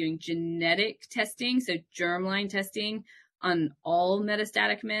should be doing genetic testing, so germline testing on all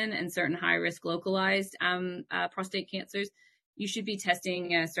metastatic men and certain high-risk localized prostate cancers. You should be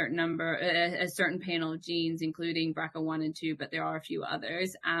testing a certain panel of genes, including BRCA1 and 2, but there are a few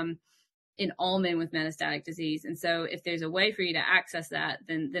others, in all men with metastatic disease. And so if there's a way for you to access that,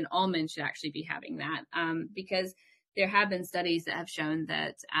 then all men should actually be having that, because there have been studies that have shown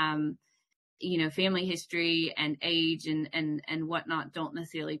that, family history and age and whatnot don't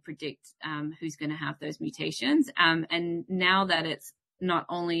necessarily predict who's going to have those mutations. And now that it's not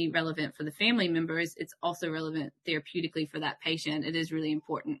only relevant for the family members, it's also relevant therapeutically for that patient. It is really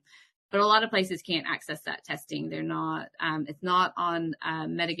important. But a lot of places can't access that testing. They're not, it's not on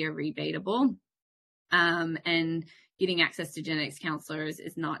Medicare rebatable. And getting access to genetics counselors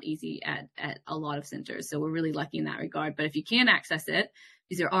is not easy at a lot of centers. So we're really lucky in that regard. But if you can access it,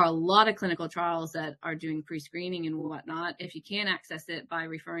 because there are a lot of clinical trials that are doing pre-screening and whatnot, if you can access it by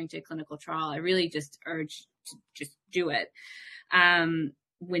referring to a clinical trial, I really just urge to just do it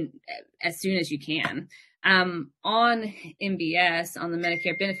as soon as you can. On MBS, on the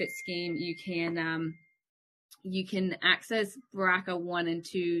Medicare benefit scheme, you can access BRCA1 and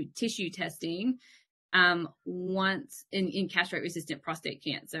 2 tissue testing once in castrate-resistant prostate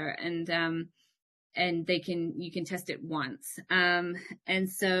cancer, and you can test it once. And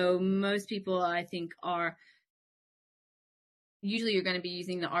so most people, I think, usually you're going to be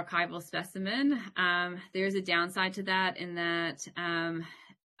using the archival specimen. There's a downside to that in that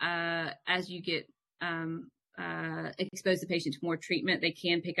as you get expose the patient to more treatment, they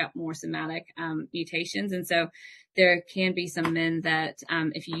can pick up more somatic mutations. And so there can be some men that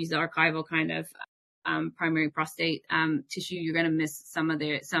if you use the archival kind of primary prostate tissue, you're going to miss some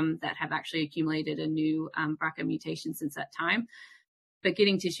that have actually accumulated a new BRCA mutation since that time. But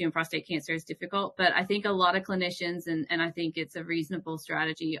getting tissue in prostate cancer is difficult. But I think a lot of clinicians, and I think it's a reasonable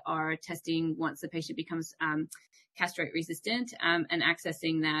strategy, are testing once the patient becomes castrate resistant and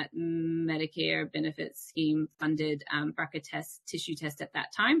accessing that Medicare benefit scheme funded BRCA tissue test at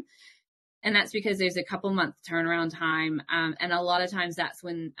that time. And that's because there's a couple month turnaround time. And a lot of times that's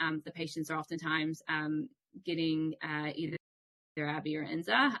when the patients are oftentimes getting either AbbVie or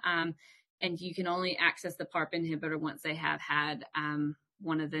Enza. And you can only access the PARP inhibitor once they have had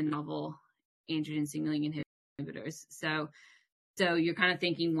one of the novel androgen signaling inhibitors. So you're kind of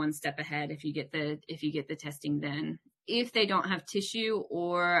thinking one step ahead if you get the testing then. If they don't have tissue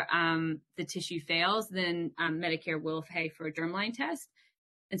or the tissue fails, then Medicare will pay for a germline test.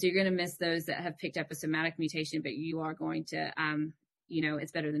 And so you're going to miss those that have picked up a somatic mutation, but you are going to,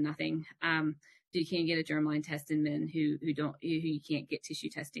 it's better than nothing. So you can get a germline test in men who you can't get tissue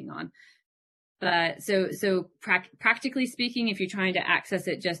testing on. But so practically speaking, if you're trying to access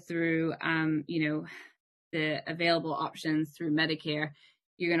it just through, the available options through Medicare,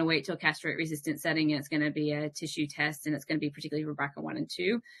 you're going to wait till castrate resistant setting, and it's going to be a tissue test, and it's going to be particularly for BRCA1 and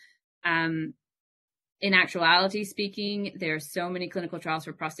 2. In actuality speaking, there are so many clinical trials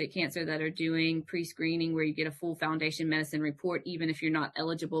for prostate cancer that are doing pre-screening where you get a full foundation medicine report, even if you're not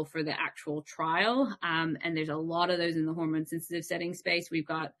eligible for the actual trial. And there's a lot of those in the hormone sensitive setting space. We've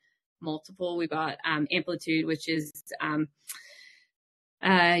got multiple. We've got Amplitude, which is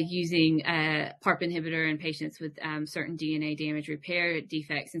using a PARP inhibitor in patients with certain DNA damage repair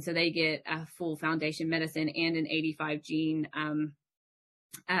defects. And so they get a full foundation medicine and an 85 gene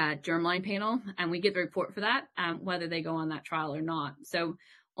germline panel, and we get the report for that, whether they go on that trial or not. So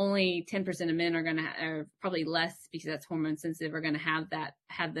only 10% of men or probably less because that's hormone sensitive, are going to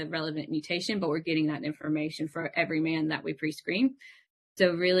have the relevant mutation, but we're getting that information for every man that we pre-screen.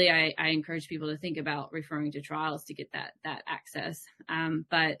 So really, I encourage people to think about referring to trials to get that access.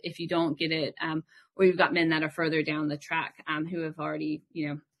 But if you don't get it, or you've got men that are further down the track who have already,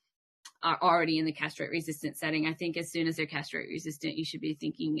 are already in the castrate resistant setting, I think as soon as they're castrate resistant, you should be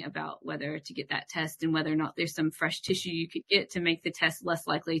thinking about whether to get that test and whether or not there's some fresh tissue you could get to make the test less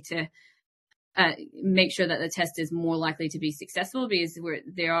likely to make sure that the test is more likely to be successful, because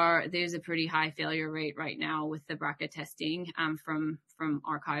there's a pretty high failure rate right now with the BRCA testing from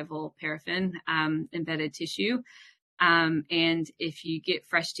archival paraffin embedded tissue. And if you get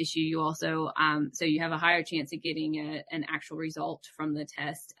fresh tissue, you also, so you have a higher chance of getting an actual result from the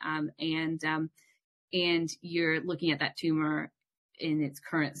test. And you're looking at that tumor in its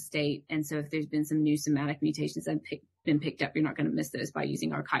current state. And so if there's been some new somatic mutations that have been picked up, you're not going to miss those by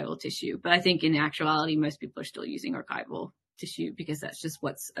using archival tissue. But I think in actuality, most people are still using archival tissue because that's just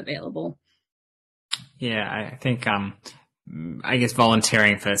what's available. Yeah, I think, I guess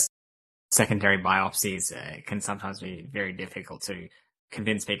volunteering for secondary biopsies can sometimes be very difficult to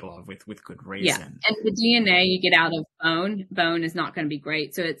convince people of with good reason. Yeah, and the DNA you get out of bone is not going to be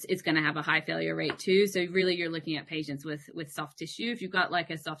great. So it's going to have a high failure rate too. So really you're looking at patients with soft tissue. If you've got like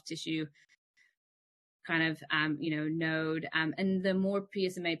a soft tissue kind of, node, and the more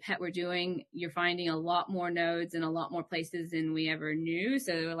PSMA PET we're doing, you're finding a lot more nodes in a lot more places than we ever knew.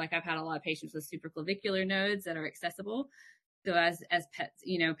 So like I've had a lot of patients with supraclavicular nodes that are accessible. So as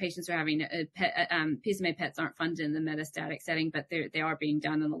PETs, patients are having PSMA PETs aren't funded in the metastatic setting, but they are being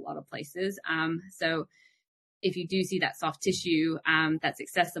done in a lot of places. So if you do see that soft tissue that's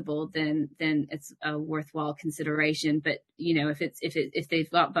accessible, then it's a worthwhile consideration. But if they've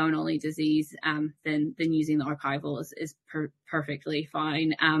got bone only disease, then using the archival is perfectly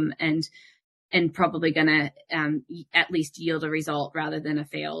fine. And and probably going to at least yield a result rather than a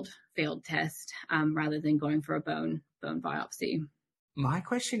failed test, rather than going for a bone biopsy. My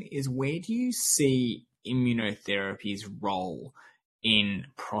question is, where do you see immunotherapy's role in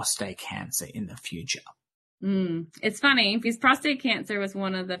prostate cancer in the future? It's funny because prostate cancer was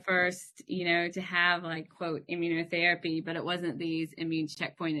one of the first, to have like, quote, immunotherapy, but it wasn't these immune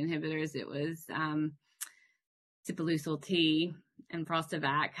checkpoint inhibitors. It was Sipuleucel T and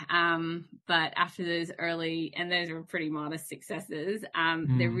Prostavac. But after those early, and those were pretty modest successes,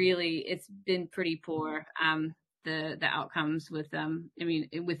 it's been pretty poor. The outcomes with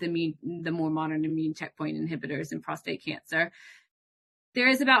the more modern immune checkpoint inhibitors in prostate cancer. There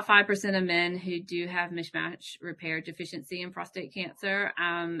is about 5% of men who do have mismatch repair deficiency in prostate cancer,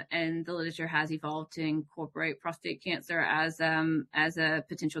 and the literature has evolved to incorporate prostate cancer as a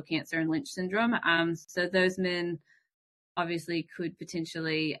potential cancer in Lynch syndrome. So those men obviously could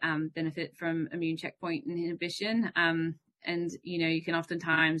potentially benefit from immune checkpoint inhibition, and you can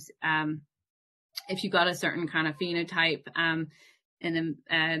oftentimes, if you've got a certain kind of phenotype in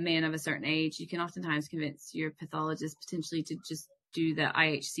a man of a certain age, you can oftentimes convince your pathologist potentially to just do the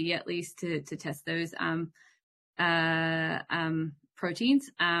IHC at least to test those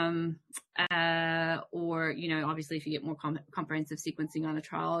proteins, or obviously if you get more comprehensive sequencing on a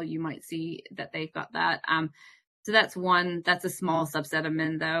trial, you might see that they've got that. So that's a small subset of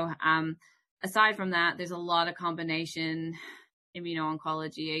men though. Aside from that, there's a lot of combination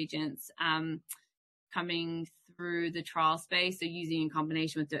immuno-oncology agents coming through the trial space. So using in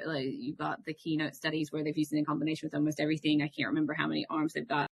combination with you've got the Keynote studies where they've used it in combination with almost everything. I can't remember how many arms they've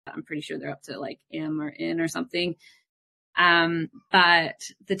got. I'm pretty sure they're up to like M or N or something. But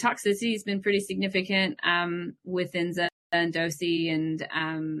the toxicity has been pretty significant with Enza and Dosi, and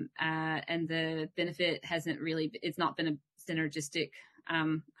the benefit it's not been a synergistic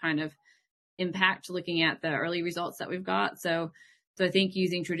kind of impact looking at the early results that we've got. So I think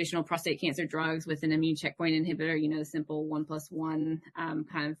using traditional prostate cancer drugs with an immune checkpoint inhibitor, the simple 1+1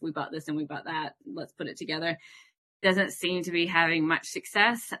 kind of, we got this and we got that, let's put it together, doesn't seem to be having much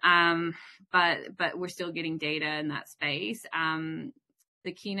success. But we're still getting data in that space.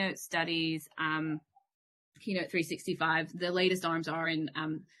 The Keynote studies, Keynote 365, the latest arms are in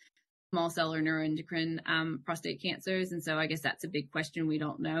small cell or neuroendocrine prostate cancers. And so I guess that's a big question. We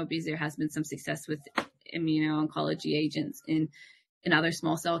don't know because there has been some success with immuno-oncology agents in other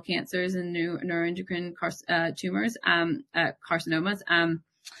small cell cancers and new neuroendocrine tumors, carcinomas.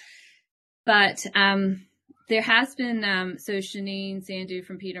 But there has been, so Shanine Sandhu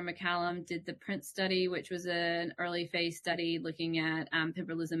from Peter MacCallum did the PRINCE study, which was an early phase study looking at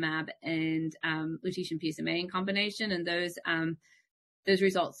pembrolizumab and lutetium PSMA in combination. And those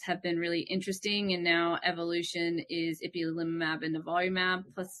results have been really interesting. And now evolution is ipilimumab and nivolumab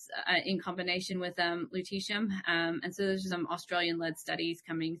plus in combination with lutetium. And so there's some Australian-led studies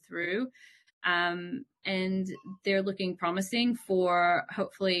coming through. And they're looking promising for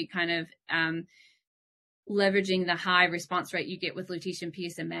hopefully kind of leveraging the high response rate you get with lutetium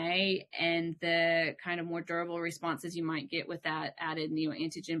PSMA and the kind of more durable responses you might get with that added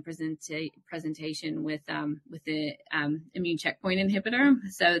neoantigen presentation with the immune checkpoint inhibitor.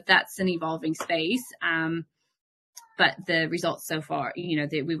 So that's an evolving space. But the results so far,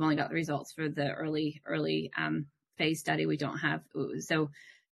 we've only got the results for the early phase study. We don't have, so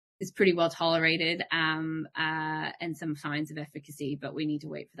it's pretty well tolerated, and some signs of efficacy, but we need to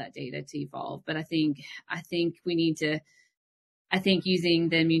wait for that data to evolve. But I think we need to, using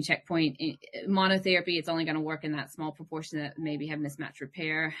the immune checkpoint monotherapy, it's only going to work in that small proportion that maybe have mismatch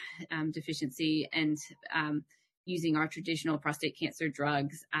repair deficiency, and using our traditional prostate cancer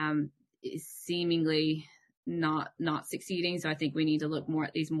drugs is seemingly not succeeding. So I think we need to look more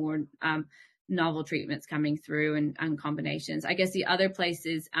at these more novel treatments coming through and combinations. I guess the other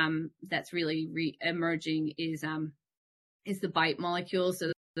places that's really emerging is the BiTE molecules,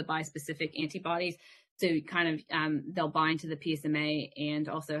 so the bispecific antibodies. So kind of they'll bind to the PSMA and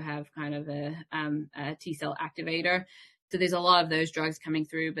also have kind of a T cell activator. So there's a lot of those drugs coming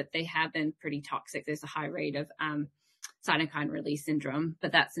through, but they have been pretty toxic. There's a high rate of cytokine release syndrome,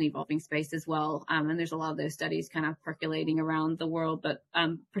 but that's an evolving space as well. And there's a lot of those studies kind of percolating around the world, but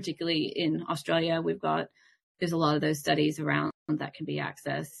particularly in Australia, there's a lot of those studies around that can be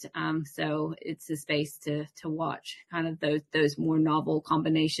accessed. So it's a space to watch kind of those more novel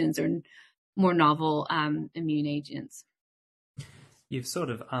combinations or more novel immune agents. You've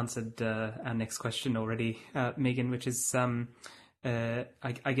sort of answered our next question already, Megan, which is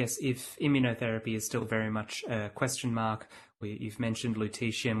I guess if immunotherapy is still very much a question mark, You've mentioned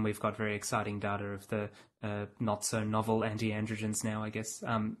lutetium. We've got very exciting data of the not so novel anti-androgens now, I guess,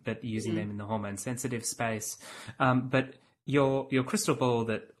 but using them in the hormone sensitive space. But your crystal ball,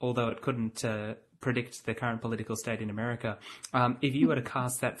 that although it couldn't predict the current political state in America, if you were to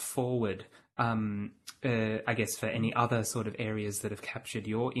cast that forward, I guess for any other sort of areas that have captured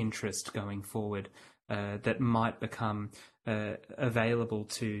your interest going forward, that might become available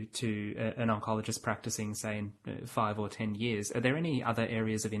to an oncologist practicing, say, in 5 or 10 years. Are there any other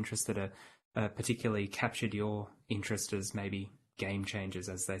areas of interest that are particularly captured your interest as maybe game changers,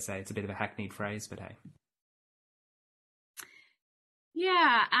 as they say? It's a bit of a hackneyed phrase, but hey.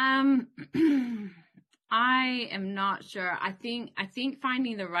 Yeah, I am not sure. I think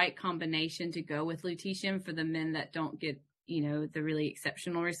finding the right combination to go with lutetium for the men that don't get, the really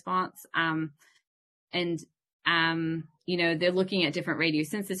exceptional response. They're looking at different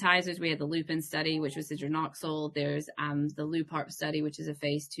radiosensitizers. We had the lupin study, which was hydronoxyl. There's the LUPARP study, which is a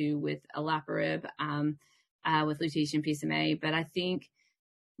phase 2 with olaparib, with lutetium PSMA. But I think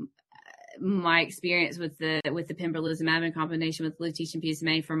my experience with the pembrolizumab in combination with lutetium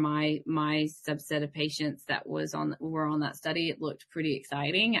PSMA for my subset of patients that were on that study, it looked pretty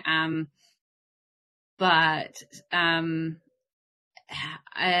exciting. I'm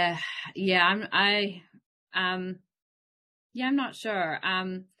not sure.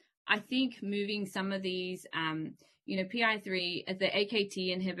 I think moving some of these, PI3, the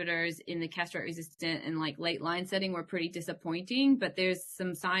AKT inhibitors in the castrate resistant and like late line setting were pretty disappointing, but there's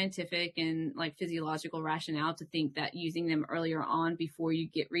some scientific and like physiological rationale to think that using them earlier on before you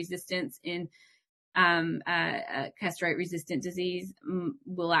get resistance in castrate resistant disease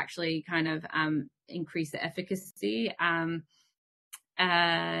will actually kind of increase the efficacy.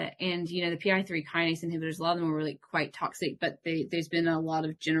 The PI3 kinase inhibitors, a lot of them were really quite toxic, but there's been a lot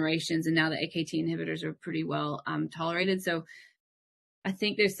of generations, and now the AKT inhibitors are pretty well tolerated. So I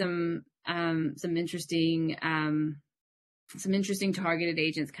think there's some interesting targeted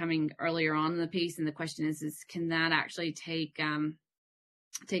agents coming earlier on in the piece, and the question is can that actually take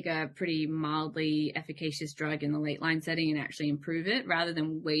a pretty mildly efficacious drug in the late line setting and actually improve it, rather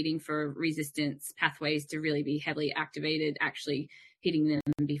than waiting for resistance pathways to really be heavily activated, actually hitting them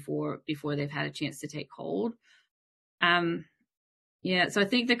before they've had a chance to take hold. So I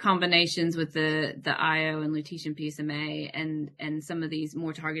think the combinations with the IO and lutetium PSMA and some of these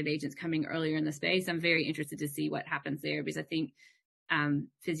more targeted agents coming earlier in the space, I'm very interested to see what happens there, because I think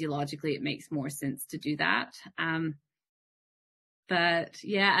physiologically it makes more sense to do that. But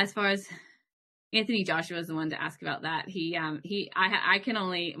yeah, as far as Anthony Joshua is the one to ask about that.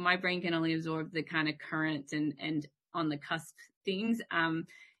 My brain can only absorb the kind of current and on the cusp things.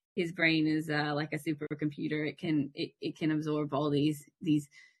 His brain is like a supercomputer. It can absorb all these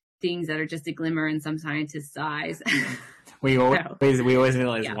things that are just a glimmer in some scientist's eyes. we always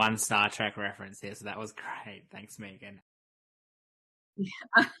realize one Star Trek reference here, so that was great. Thanks, Megan. Yeah.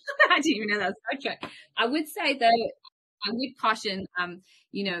 I didn't even know that was Star Trek. I would say though, I would caution,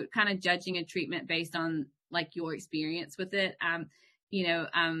 kind of judging a treatment based on like your experience with it.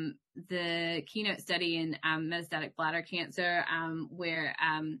 The keynote study in metastatic bladder cancer, where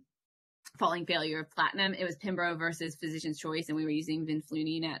following failure of platinum, it was Pembro versus physician's choice, and we were using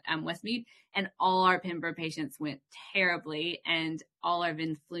vinflunine at Westmead, and all our Pembro patients went terribly, and all our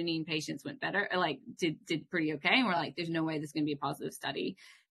vinflunine patients went better, like did pretty okay. And we're like, there's no way this is going to be a positive study.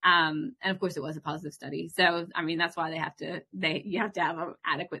 And of course it was a positive study. So, I mean, that's why you have to have an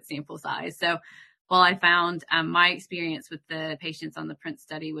adequate sample size. So while I found my experience with the patients on the Prince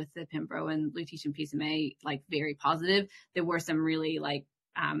study with the Pembro and lutetium PSMA, like very positive, there were some really like,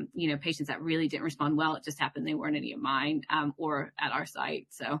 patients that really didn't respond well. It just happened they weren't any of mine, or at our site.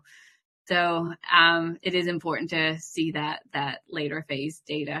 So it is important to see that later phase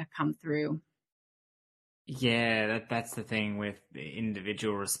data come through. Yeah, that's the thing with the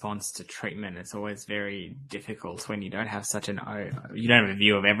individual response to treatment. It's always very difficult when you don't have you don't have a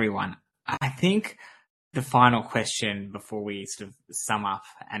view of everyone. I think the final question before we sort of sum up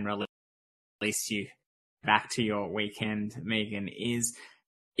and release you back to your weekend, Megan, is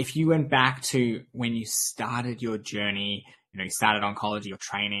if you went back to when you started your journey, you started oncology, your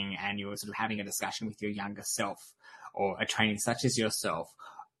training, and you were sort of having a discussion with your younger self or a trainee such as yourself,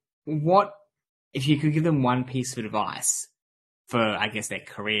 if you could give them one piece of advice for, I guess, their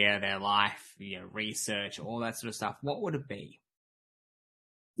career, their life, research, all that sort of stuff, what would it be?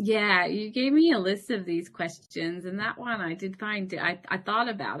 Yeah, you gave me a list of these questions, and that one I did find it. I thought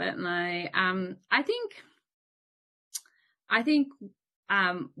about it, and I think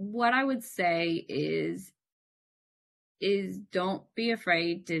what I would say is don't be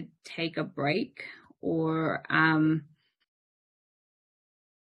afraid to take a break or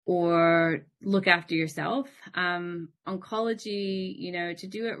or look after yourself. Oncology, to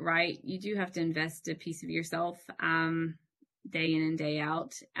do it right, you do have to invest a piece of yourself, day in and day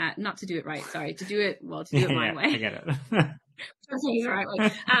out. Not to do it right, sorry, to do it my way. I get it. The right way.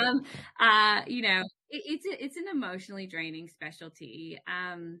 It's an emotionally draining specialty.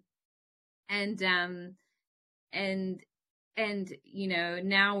 And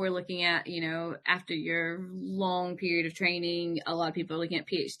now we're looking at, after your long period of training, a lot of people are looking at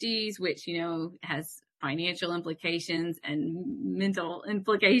PhDs, which, has financial implications and mental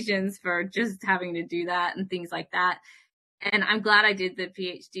implications for just having to do that and things like that. And I'm glad I did the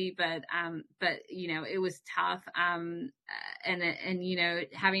PhD, but it was tough. And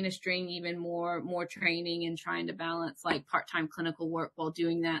having to string even more training and trying to balance like part-time clinical work while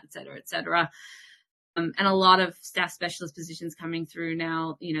doing that, et cetera, et cetera. And a lot of staff specialist positions coming through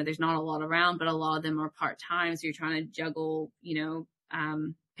now, there's not a lot around, but a lot of them are part-time. So you're trying to juggle,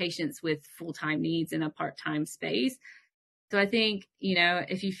 patients with full-time needs in a part-time space. So I think,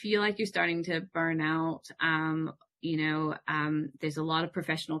 if you feel like you're starting to burn out, there's a lot of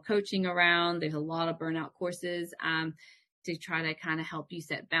professional coaching around. There's a lot of burnout courses, to try to kind of help you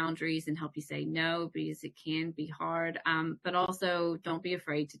set boundaries and help you say no, because it can be hard. But also don't be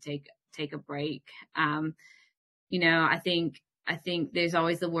afraid to take a break. I think there's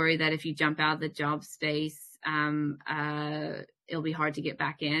always the worry that if you jump out of the job space, it'll be hard to get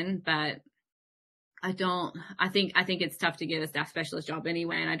back in, but I think it's tough to get a staff specialist job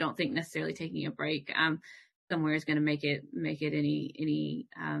anyway. And I don't think necessarily taking a break, somewhere is going to make it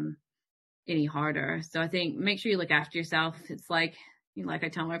any harder. So I think make sure you look after yourself. It's like I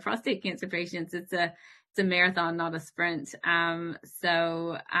tell my prostate cancer patients, it's a marathon, not a sprint.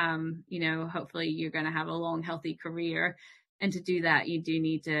 Hopefully you're going to have a long, healthy career. And to do that, you do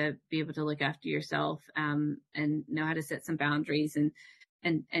need to be able to look after yourself, and know how to set some boundaries and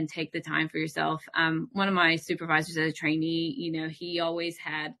take the time for yourself. One of my supervisors as a trainee, he always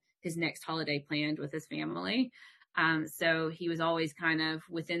had his next holiday planned with his family. So he was always kind of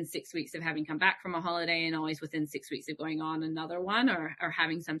within 6 weeks of having come back from a holiday and always within 6 weeks of going on another one or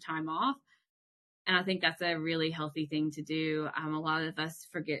having some time off. And I think that's a really healthy thing to do. A lot of us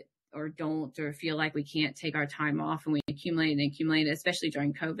forget or don't, or feel like we can't take our time off, and we accumulate, especially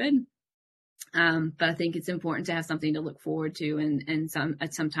during COVID. But I think it's important to have something to look forward to and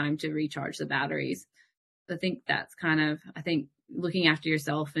some time to recharge the batteries. So I think that's looking after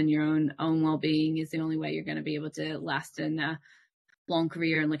yourself and your own well-being is the only way you're going to be able to last in a long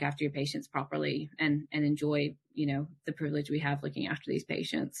career and look after your patients properly and enjoy, the privilege we have looking after these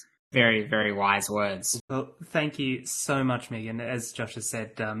patients. Very, very wise words. Well, thank you so much, Megan. As Josh has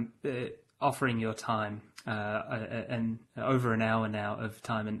said, offering your time, and over an hour now of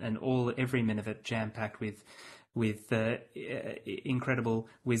time and every minute of it jam-packed with incredible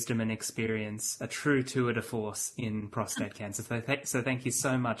wisdom and experience, a true tour de force in prostate cancer. So thank you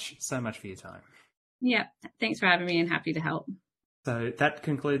so much for your time. Yeah, thanks for having me, and happy to help. So that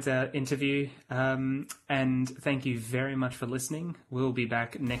concludes our interview, and thank you very much for listening. We'll be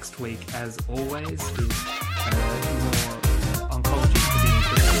back next week, as always, with more